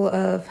example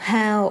of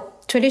how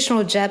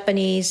traditional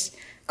Japanese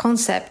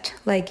concept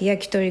like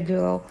yakitori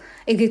grill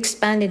is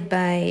expanded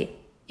by,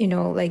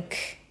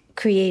 like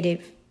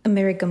creative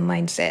American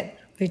mindset,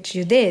 which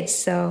you did.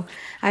 So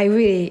I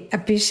really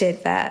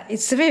appreciate that.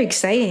 It's very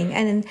exciting.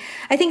 And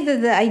I think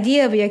that the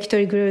idea of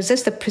yakitori grill is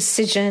just the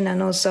precision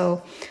and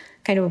also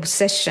kind of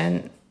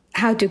obsession,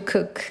 how to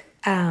cook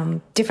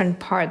different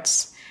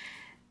parts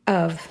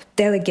of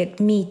delicate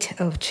meat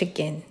of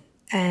chicken.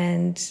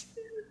 And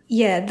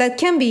yeah, that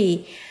can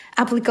be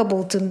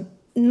applicable to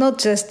not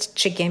just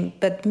chicken,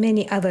 but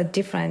many other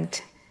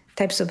different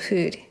types of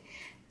food.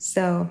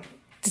 So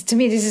to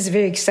me, this is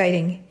very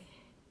exciting.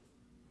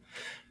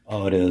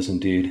 Oh, it is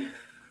indeed.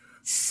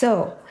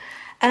 So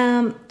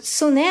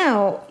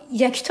now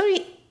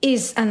yakitori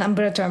is an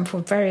umbrella term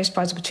for various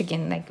parts of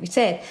chicken, like we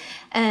said,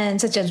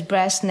 and such as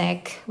breast,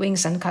 neck,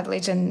 wings, and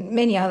cartilage, and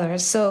many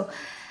others. So,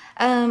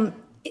 and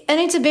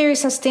it's a very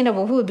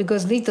sustainable food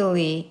because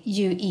literally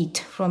you eat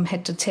from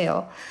head to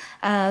tail.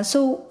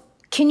 So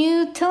can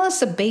you tell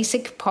us the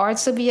basic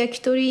parts of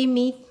yakitori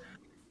meat?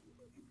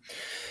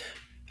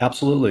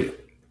 Absolutely.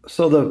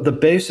 So the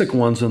basic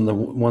ones and the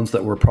ones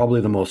that we're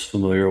probably the most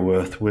familiar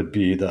with would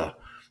be the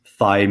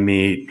thigh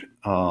meat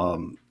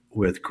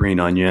with green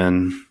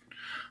onion,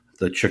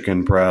 the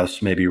chicken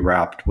breast maybe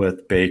wrapped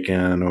with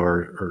bacon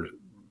or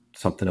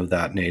something of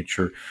that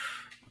nature.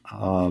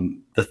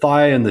 The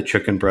thigh and the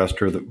chicken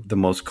breast are the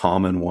most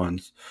common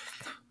ones.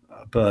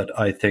 But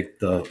I think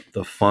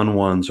the fun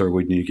ones are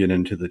when you get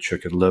into the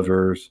chicken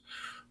livers,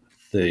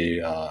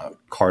 the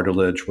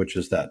cartilage, which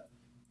is that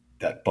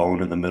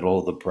bone in the middle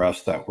of the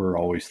breast that we're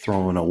always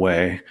throwing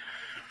away.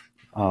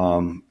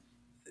 And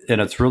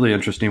it's really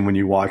interesting when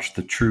you watch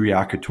the true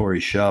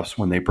yakitori chefs,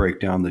 when they break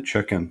down the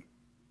chicken,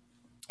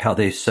 how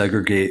they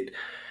segregate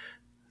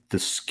the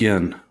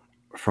skin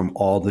from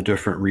all the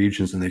different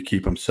regions and they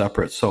keep them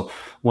separate. So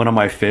one of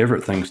my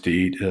favorite things to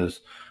eat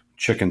is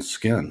chicken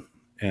skin,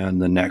 and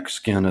the neck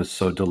skin is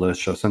so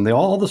delicious. And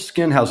all the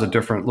skin has a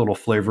different little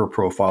flavor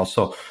profile.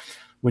 So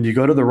when you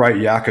go to the right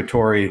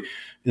yakitori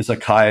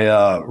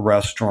izakaya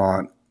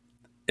restaurant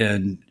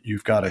and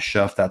you've got a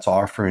chef that's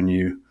offering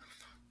you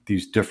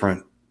these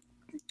different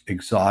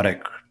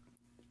exotic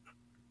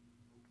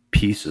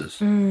pieces,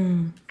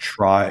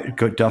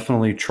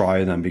 definitely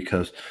try them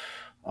because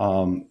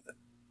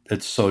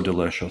it's so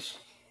delicious.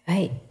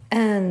 Right.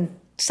 And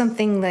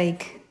something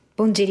like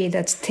bonjiri,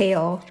 that's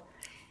tail.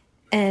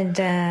 And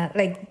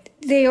like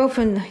they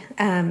often,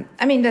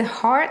 the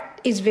heart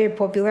is very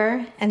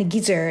popular, and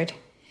gizzard.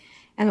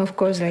 And of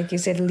course, like you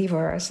said,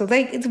 liver. So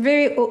like it's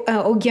very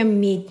organ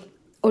meat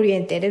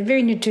oriented and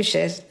very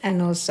nutritious and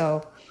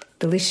also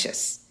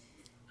delicious.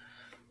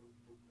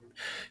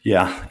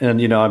 Yeah,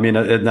 and I mean,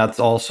 and that's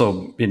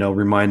also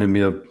reminded me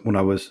of when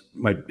I was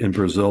in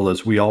Brazil.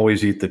 Is we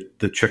always eat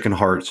the chicken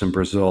hearts in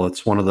Brazil.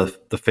 It's one of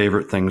the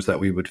favorite things that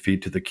we would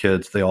feed to the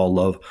kids. They all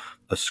love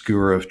a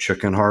skewer of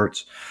chicken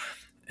hearts,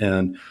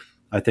 and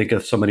I think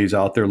if somebody's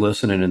out there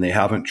listening and they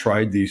haven't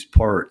tried these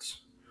parts,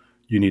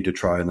 you need to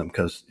try them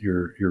because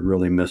you're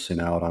really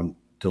missing out on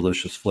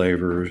delicious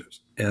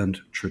flavors and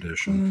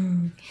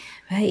tradition.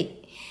 Right.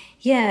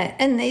 Yeah,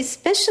 and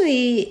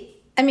especially,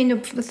 I mean,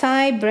 the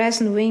thigh,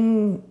 breast, and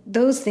wing,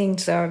 those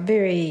things are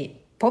very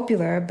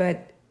popular,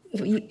 but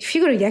if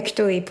you go to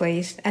yakitori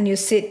place and you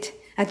sit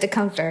at the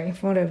counter in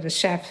front of the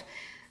chef,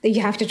 then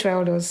you have to try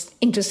all those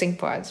interesting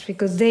parts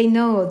because they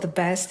know the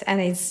best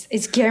and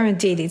it's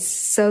guaranteed it's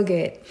so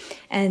good.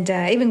 And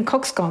even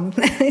cockscomb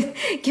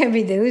can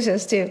be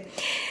delicious too.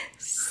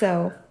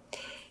 So,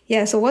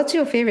 yeah, so what's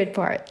your favorite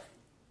part?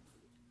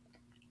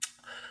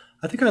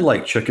 I think I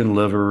like chicken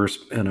livers,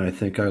 and I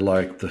think I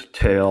like the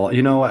tail.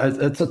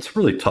 It's a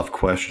really tough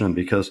question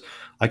because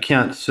I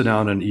can't sit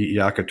down and eat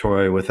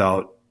yakitori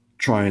without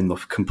trying the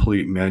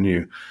complete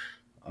menu.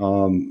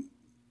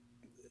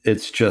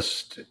 It's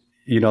just,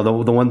 the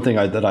one thing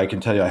that I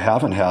can tell you I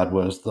haven't had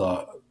was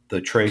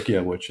the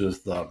trachea, which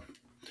is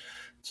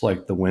it's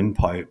like the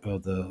windpipe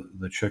of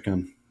the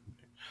chicken,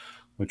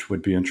 which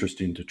would be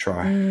interesting to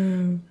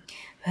try.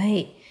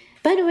 Right.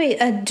 By the way,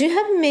 do you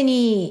have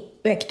many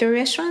yakitori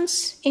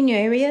restaurants in your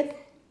area?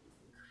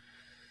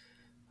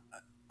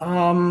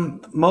 I'm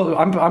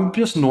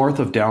just north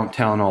of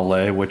downtown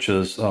LA, which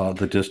is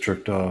the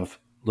district of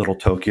Little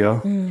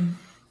Tokyo.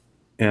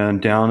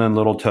 And down in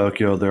Little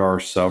Tokyo, there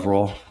are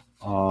several.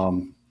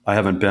 I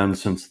haven't been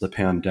since the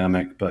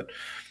pandemic, but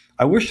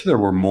I wish there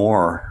were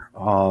more.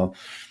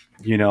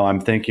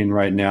 I'm thinking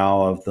right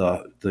now of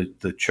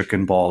the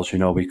chicken balls.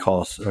 We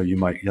call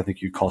I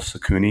think you call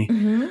sakuni.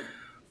 Mm-hmm.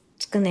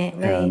 Right.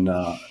 And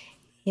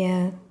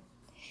yeah.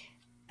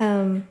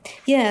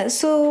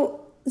 So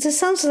this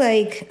sounds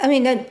like, I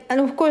mean, and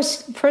of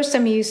course, first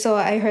time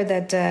I heard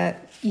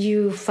that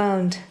you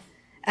found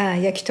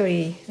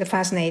yakitori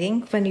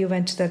fascinating when you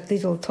went to that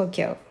Little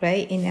Tokyo,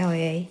 right, in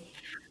LA.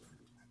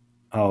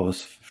 Oh,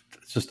 it's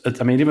just,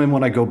 even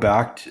when I go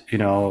back to,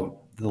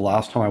 the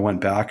last time I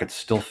went back, it's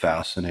still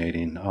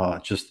fascinating.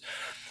 Just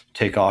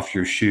take off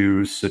your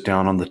shoes, sit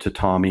down on the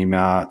tatami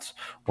mats,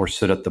 or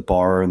sit at the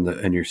bar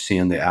and you're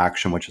seeing the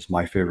action, which is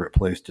my favorite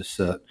place to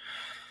sit.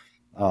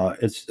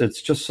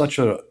 It's just such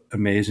an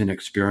amazing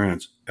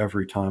experience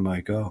every time I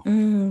go.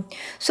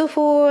 So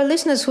for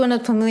listeners who are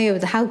not familiar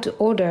with how to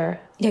order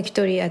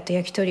yakitori at the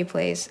yakitori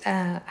place,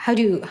 how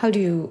do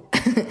you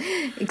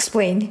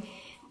explain?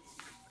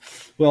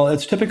 Well,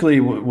 it's typically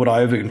what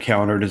I've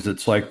encountered is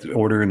it's like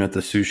ordering at the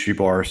sushi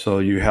bar. So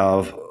you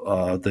have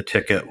the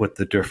ticket with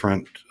the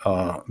different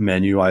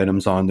menu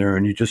items on there,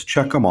 and you just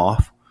check them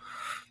off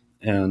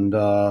and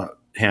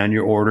hand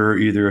your order.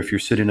 Either if you're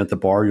sitting at the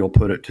bar, you'll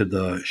put it to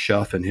the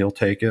chef and he'll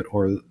take it,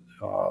 or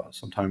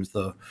sometimes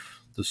the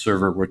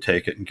server would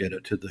take it and get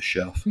it to the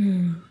chef.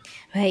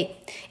 Right.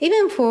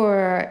 Even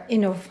for,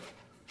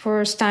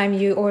 first time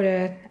you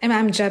order,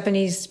 I'm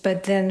Japanese,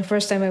 but then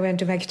first time I went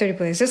to yakitori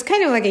place, it's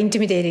kind of like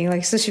intimidating,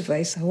 like sushi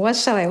place. What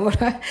shall I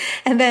order?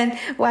 And then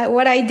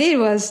what I did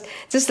was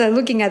just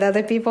looking at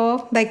other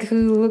people, like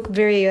who look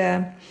very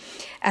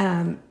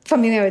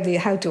familiar with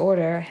how to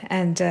order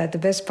and the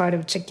best part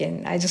of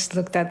chicken. I just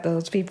looked at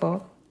those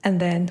people and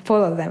then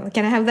followed them.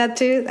 Can I have that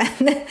too?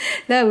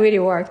 That really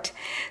worked.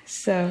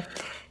 So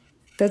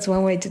that's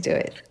one way to do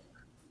it.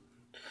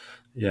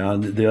 Yeah,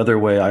 the other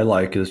way I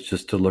like is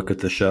just to look at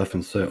the chef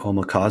and say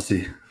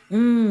omakase.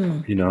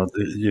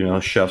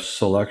 Chef's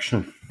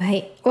selection.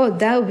 Right. Oh,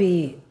 that would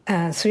be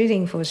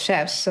thrilling for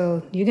chefs.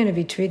 So you're going to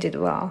be treated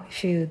well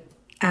if you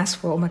ask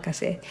for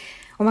omakase.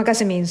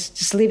 Omakase means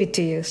just leave it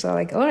to you. So all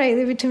right,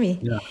 leave it to me.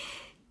 Yeah.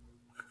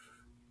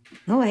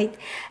 All right.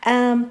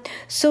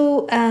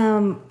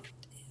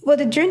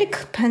 During the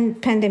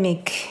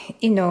pandemic,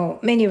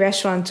 many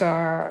restaurants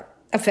are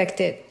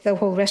affected. The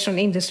whole restaurant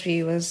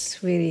industry was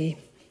really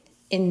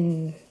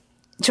in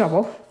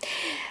trouble.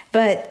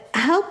 But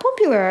how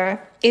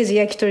popular is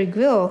Yakitori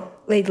Grill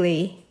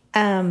lately?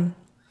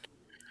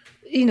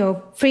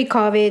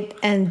 Pre-COVID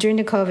and during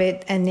the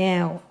COVID and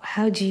now,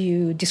 how do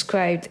you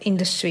describe the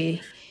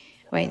industry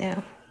right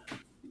now?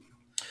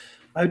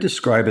 I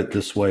describe it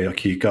this way,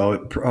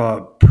 Akiko.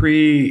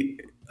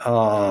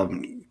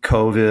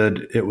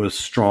 Pre-COVID, it was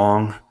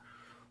strong.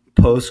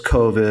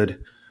 Post-COVID,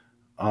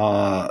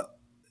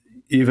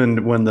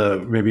 even when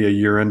maybe a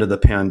year into the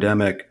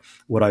pandemic,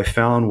 what I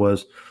found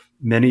was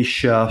many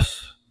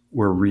chefs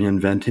were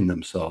reinventing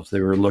themselves.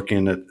 They were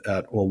looking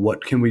at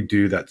what can we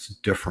do that's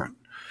different?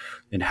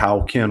 And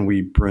how can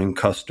we bring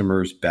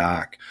customers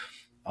back?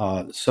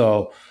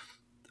 So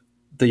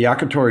the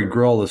Yakitori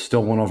Grill is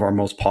still one of our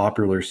most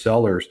popular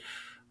sellers.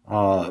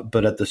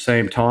 But at the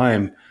same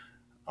time,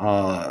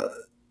 there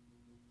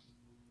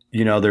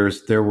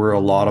were a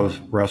lot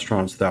of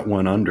restaurants that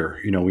went under.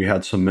 We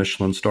had some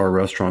Michelin star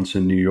restaurants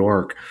in New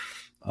York.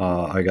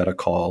 I got a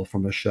call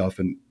from a chef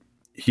and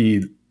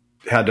he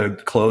had to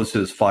close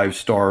his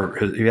 5-star.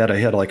 He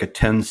had like a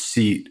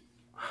 10-seat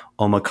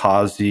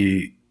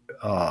omakase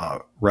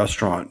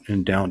restaurant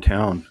in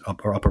downtown,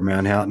 upper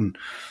Manhattan,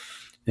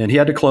 and he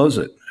had to close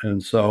it.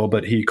 And so,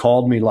 but he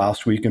called me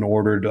last week and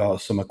ordered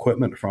some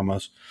equipment from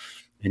us.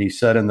 And he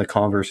said in the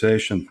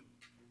conversation,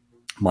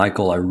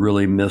 Michael, I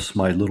really miss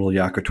my little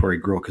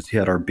Yakitori grill, because he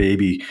had our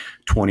baby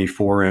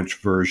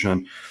 24-inch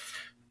version.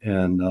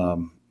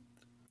 And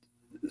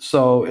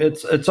so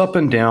it's up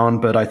and down,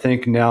 but I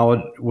think now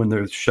when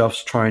the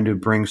chef's trying to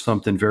bring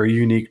something very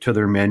unique to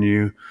their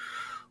menu,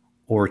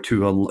 or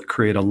to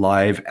create a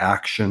live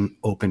action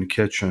open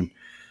kitchen,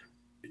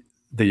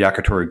 the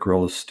Yakitori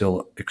grill is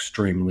still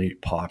extremely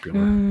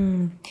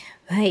popular.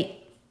 Right.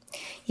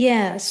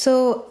 Yeah.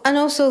 So, and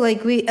also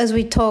like as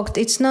we talked,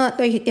 it's not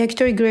like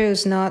Yakitori grill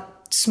is not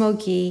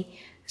smoky,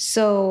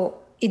 so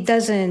it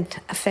doesn't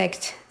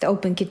affect the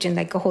open kitchen,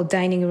 like a whole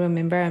dining room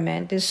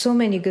environment. There's so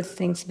many good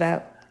things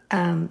about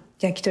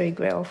Yakitori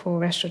grill for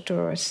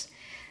restaurateurs.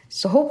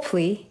 So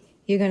hopefully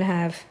you're going to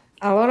have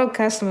a lot of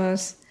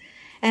customers,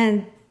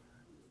 and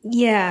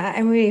yeah,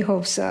 I really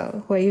hope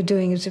so. What you're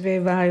doing is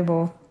very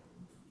valuable.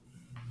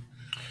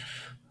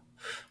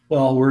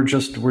 Well, we're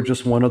just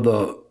one of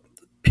the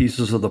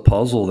pieces of the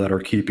puzzle that are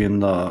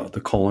keeping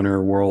the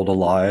culinary world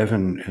alive,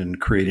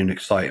 and creating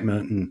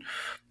excitement, and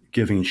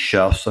giving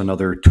chefs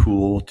another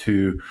tool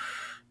to,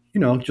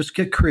 just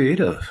get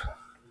creative.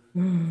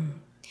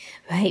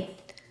 Right.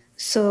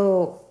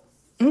 So,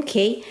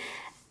 okay.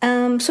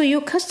 So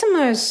your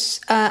customers,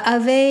 are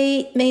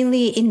they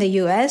mainly in the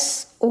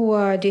U.S.,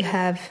 or do you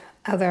have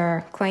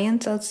other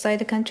clients outside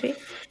the country?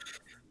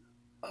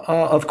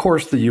 Of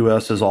course, the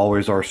U.S. is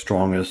always our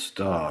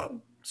strongest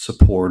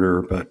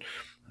supporter, but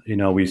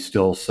we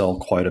still sell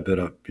quite a bit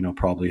of,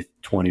 probably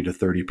 20 to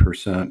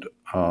 30%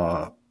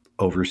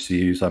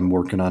 overseas. I'm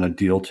working on a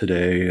deal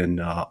today in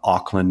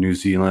Auckland, New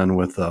Zealand,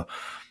 with a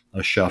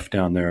chef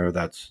down there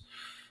that's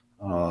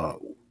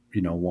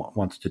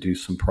wants to do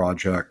some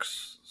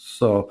projects.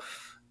 So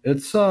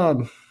it's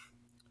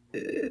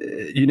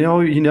you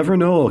never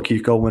know,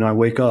 Kiko, when I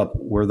wake up,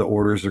 where the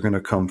orders are going to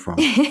come from.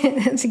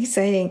 That's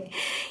exciting.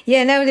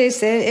 Yeah,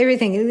 nowadays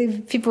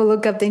everything, people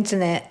look up the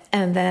internet,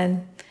 and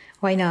then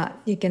why not?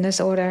 You can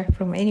just order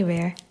from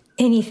anywhere,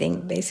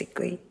 anything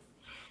basically.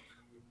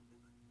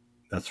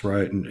 That's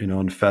right.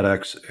 And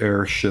FedEx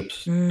Air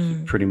ships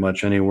pretty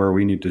much anywhere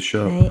we need to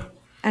ship. Right.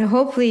 And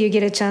hopefully you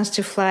get a chance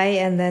to fly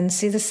and then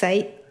see the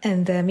site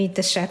and meet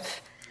the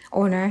chef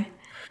owner.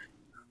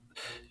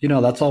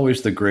 That's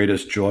always the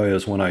greatest joy,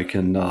 is when I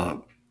can,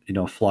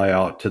 fly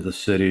out to the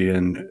city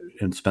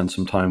and spend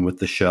some time with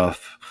the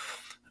chef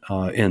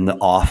in the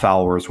off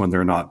hours when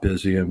they're not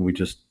busy, and we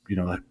just,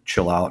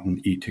 chill out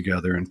and eat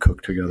together and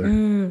cook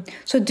together.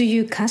 So do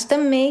you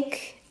custom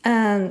make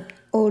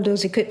all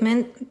those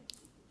equipment?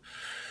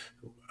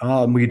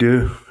 We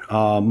do.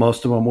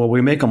 Most of them,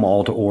 we make them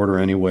all to order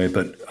anyway,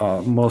 but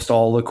most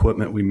all the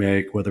equipment we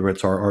make, whether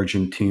it's our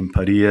Argentine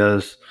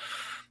parillas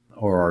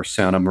or our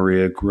Santa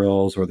Maria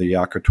grills or the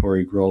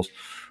Yakitori grills,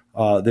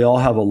 they all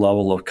have a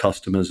level of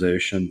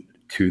customization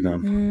to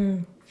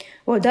them.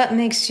 Well, that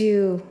makes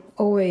you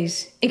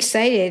always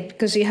excited,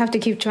 because you have to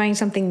keep trying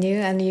something new,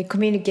 and you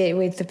communicate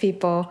with the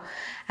people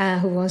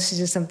who wants to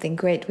do something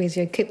great with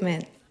your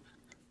equipment.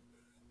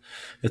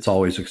 It's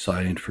always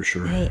exciting, for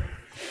sure. Right.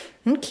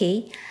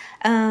 Okay.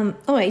 All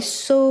right.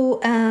 So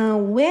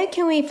where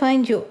can we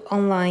find you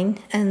online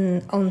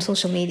and on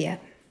social media?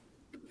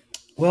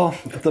 Well,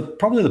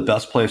 probably the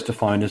best place to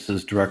find us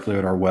is directly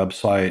at our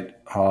website,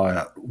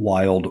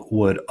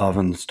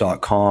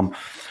 wildwoodovens.com.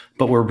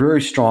 But we're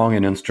very strong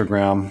in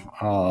Instagram.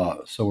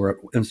 So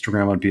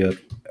Instagram would be at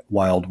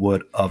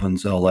Wildwood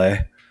Ovens LA.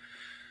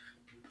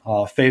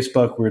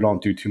 Facebook, we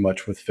don't do too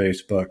much with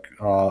Facebook.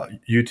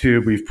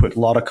 YouTube, we've put a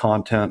lot of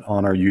content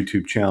on our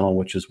YouTube channel,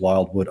 which is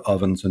Wildwood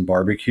Ovens and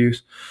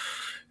Barbecues.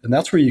 And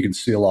that's where you can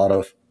see a lot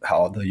of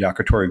how the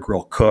Yakitori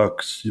grill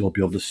cooks. You'll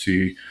be able to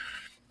see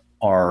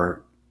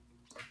our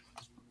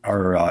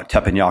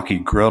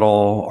teppanyaki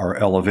griddle, our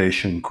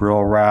elevation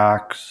grill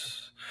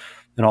racks,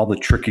 and all the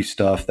tricky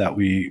stuff that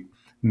we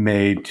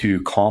made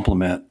to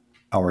complement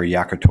our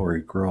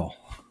Yakitori grill.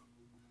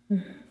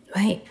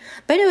 Right.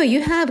 By the way,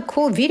 you have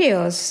cool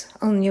videos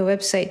on your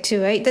website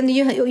too, right? Then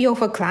you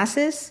offer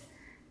classes?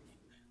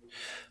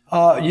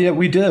 Yeah,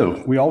 we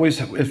do. We always,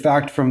 in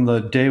fact, from the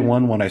day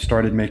one when I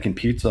started making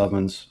pizza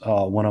ovens,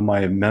 one of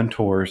my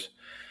mentors,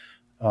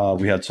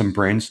 we had some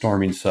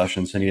brainstorming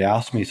sessions, and he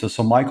asked me, he says,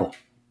 "So Michael,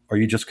 are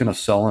you just going to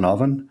sell an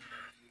oven?"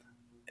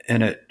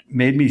 And it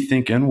made me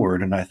think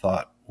inward, and I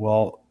thought,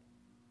 well,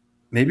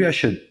 maybe I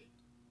should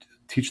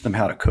teach them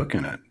how to cook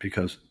in it,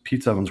 because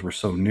pizza ovens were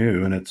so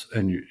new.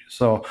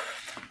 So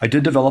I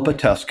did develop a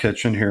test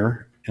kitchen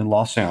here in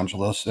Los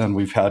Angeles, and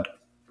we've had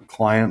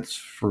clients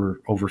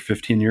for over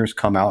 15 years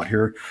come out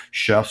here,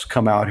 chefs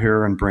come out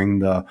here and bring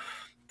the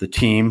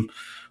team,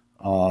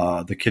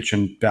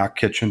 the back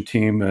kitchen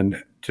team,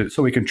 and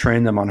so we can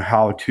train them on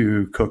how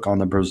to cook on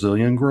the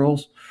Brazilian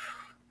grills,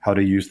 how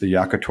to use the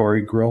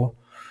Yakitori grill,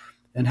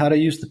 and how to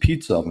use the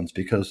pizza ovens,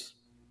 because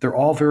they're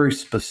all very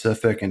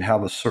specific and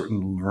have a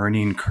certain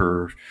learning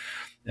curve.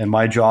 And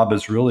my job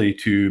is really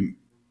to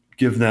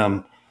give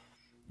them,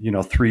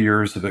 3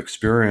 years of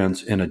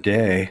experience in a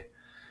day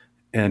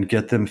and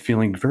get them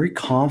feeling very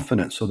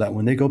confident so that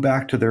when they go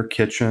back to their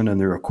kitchen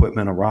and their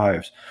equipment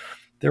arrives,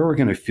 they're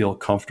going to feel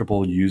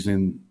comfortable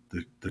using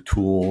the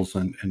tools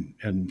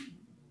and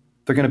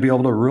they're going to be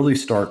able to really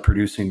start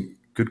producing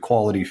good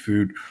quality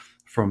food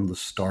from the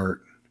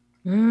start.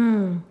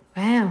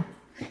 Wow.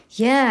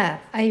 Yeah,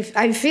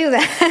 I feel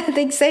that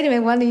the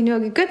excitement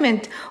when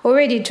equipment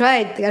already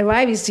tried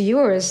arrives to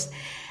yours.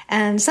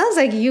 And sounds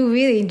like you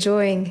really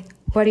enjoying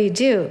what you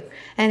do.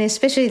 And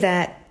especially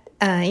that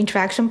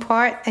interaction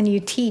part, and you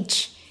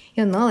teach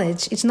your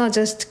knowledge. It's not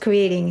just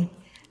creating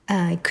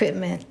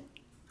equipment.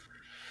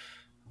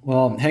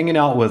 Well, hanging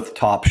out with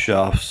top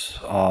chefs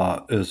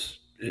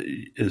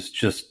is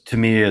just, to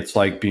me, it's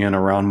like being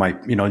around my,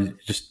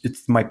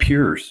 it's my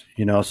peers,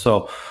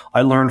 so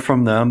I learn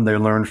from them. They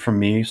learn from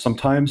me.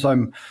 Sometimes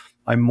I'm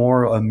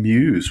more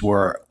amused,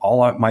 where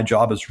my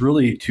job is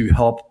really to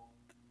help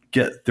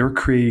get their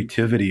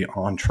creativity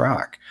on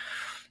track.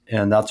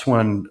 And that's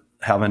when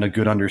having a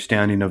good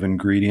understanding of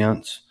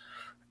ingredients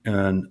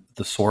and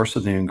the source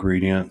of the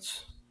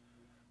ingredients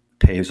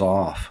pays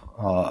off.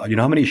 You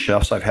know how many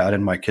chefs I've had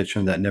in my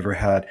kitchen that never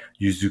had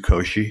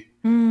yuzukoshi?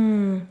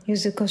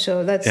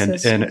 Yuzukoshi,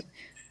 that's and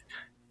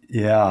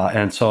yeah.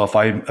 And so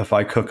if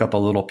I cook up a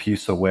little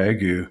piece of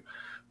Wagyu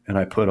and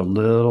I put a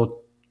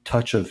little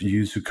touch of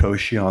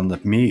yuzukoshi on the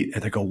meat,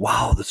 and they go,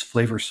 wow, this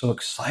flavor is so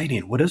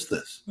exciting. What is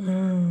this?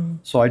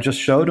 So I just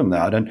showed them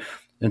that.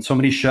 And so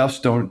many chefs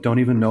don't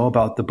even know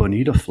about the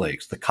bonita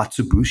flakes, the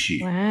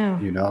katsubushi.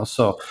 Wow.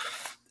 So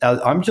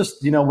I'm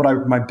just,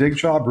 my big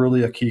job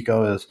really,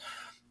 Akiko, is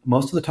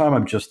most of the time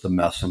I'm just the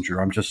messenger.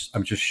 I'm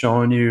just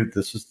showing you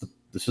this is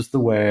the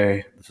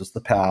way, this is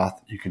the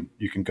path.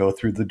 You can go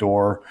through the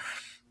door,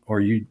 or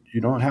you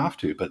don't have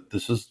to, but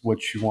this is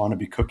what you want to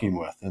be cooking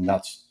with. And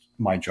that's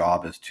my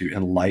job, is to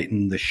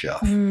enlighten the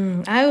chef.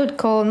 I would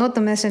call not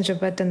the messenger,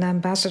 but an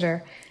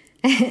ambassador.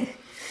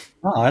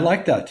 Oh, I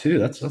like that too.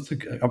 That's a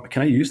good.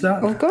 Can I use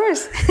that? Of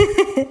course.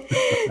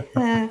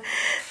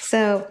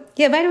 So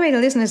yeah. By the way, the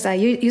listeners,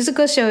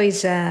 yuzukoshi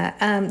is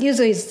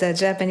yuzu is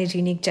the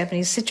unique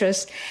Japanese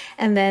citrus,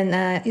 and then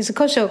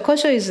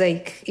kosho is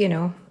like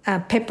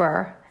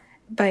pepper,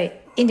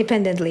 but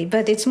independently.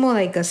 But it's more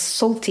like a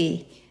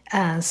salty,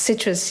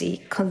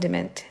 citrusy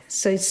condiment.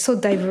 So it's so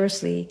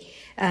diversely,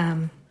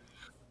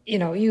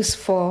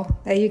 useful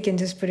that you can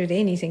just put it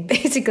anything,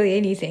 basically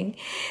anything.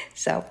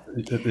 So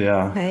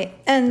yeah, right.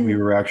 And we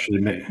were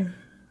actually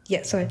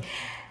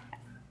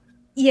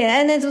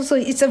and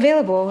it's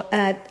available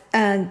at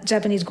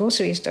Japanese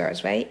grocery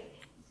stores, right?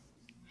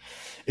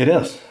 It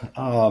is.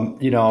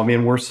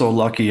 We're so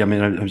lucky.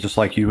 I'm just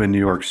like you in New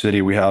York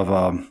City. We have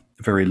a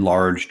very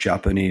large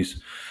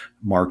Japanese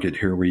market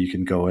here where you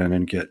can go in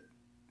and get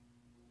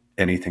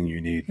anything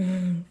you need.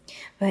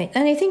 Right.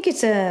 And I think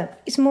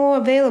it's more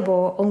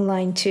available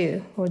online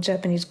too, or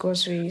Japanese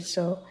groceries.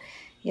 So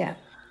yeah.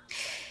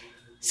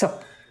 So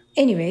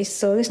anyways,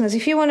 so listeners,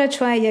 if you want to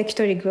try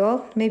yakitori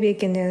grill, maybe you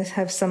can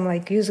have some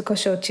like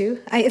yuzu too.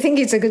 I think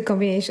it's a good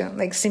combination,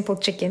 like simple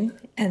chicken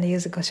and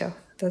yuzu.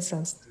 That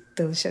sounds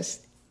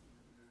delicious.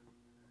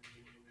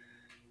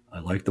 I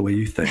like the way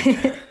you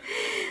think.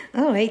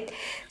 All right.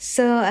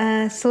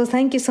 So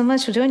thank you so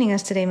much for joining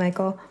us today,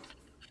 Michael.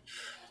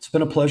 It's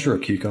been a pleasure,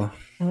 Akiko.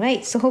 All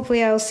right. So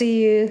hopefully I'll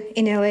see you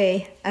in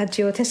LA at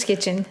your test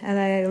kitchen, and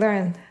I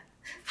learn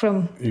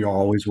from... You're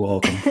always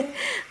welcome.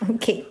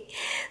 Okay.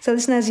 So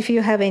listeners, if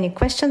you have any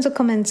questions or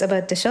comments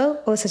about the show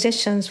or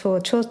suggestions for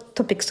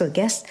topics or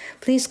guests,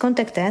 please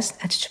contact us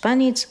at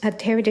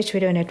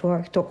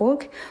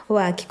japaneats@heritageradionetwork.org or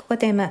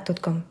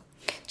akikokatema.com.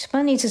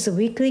 Japan Eats is a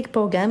weekly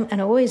program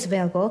and always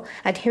available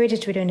at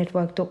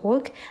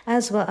heritageradionetwork.org,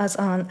 as well as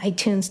on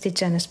iTunes,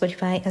 Stitcher, and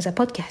Spotify as a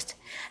podcast.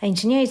 Our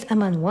engineer is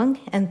Aman Wang,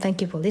 and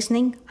thank you for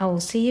listening. I will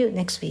see you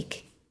next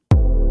week.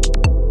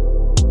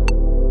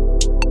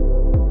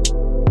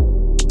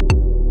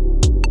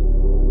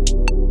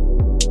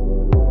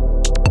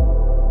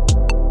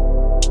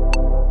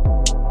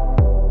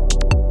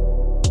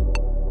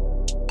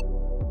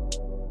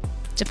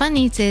 Japan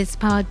Eats is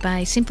powered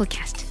by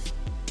Simplecast.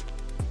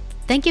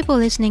 Thank you for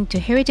listening to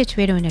Heritage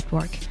Radio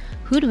Network,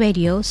 food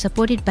radio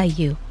supported by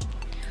you.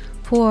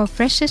 For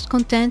freshest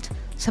content,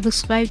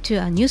 subscribe to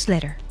our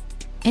newsletter.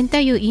 Enter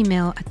your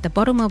email at the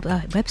bottom of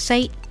our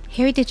website,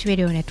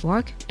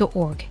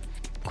 heritageradionetwork.org.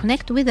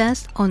 Connect with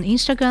us on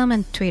Instagram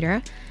and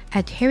Twitter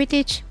at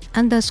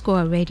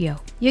heritage_radio.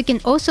 You can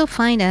also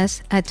find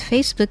us at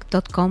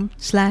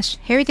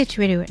facebook.com/Heritage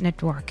Radio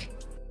Network.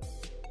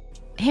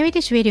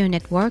 Heritage Radio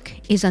Network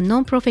is a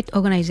non-profit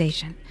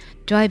organization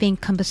driving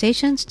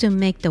conversations to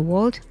make the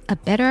world a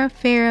better,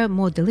 fairer,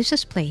 more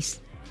delicious place.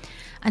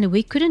 And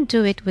we couldn't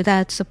do it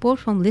without support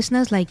from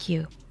listeners like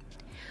you.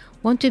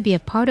 Want to be a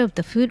part of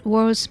the food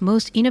world's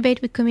most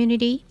innovative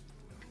community?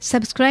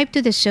 Subscribe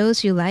to the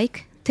shows you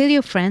like, tell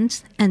your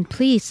friends, and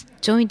please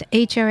join the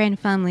HRN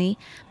family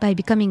by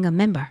becoming a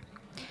member.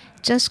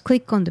 Just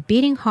click on the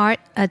beating heart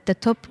at the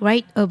top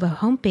right of our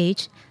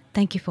homepage.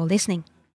 Thank you for listening.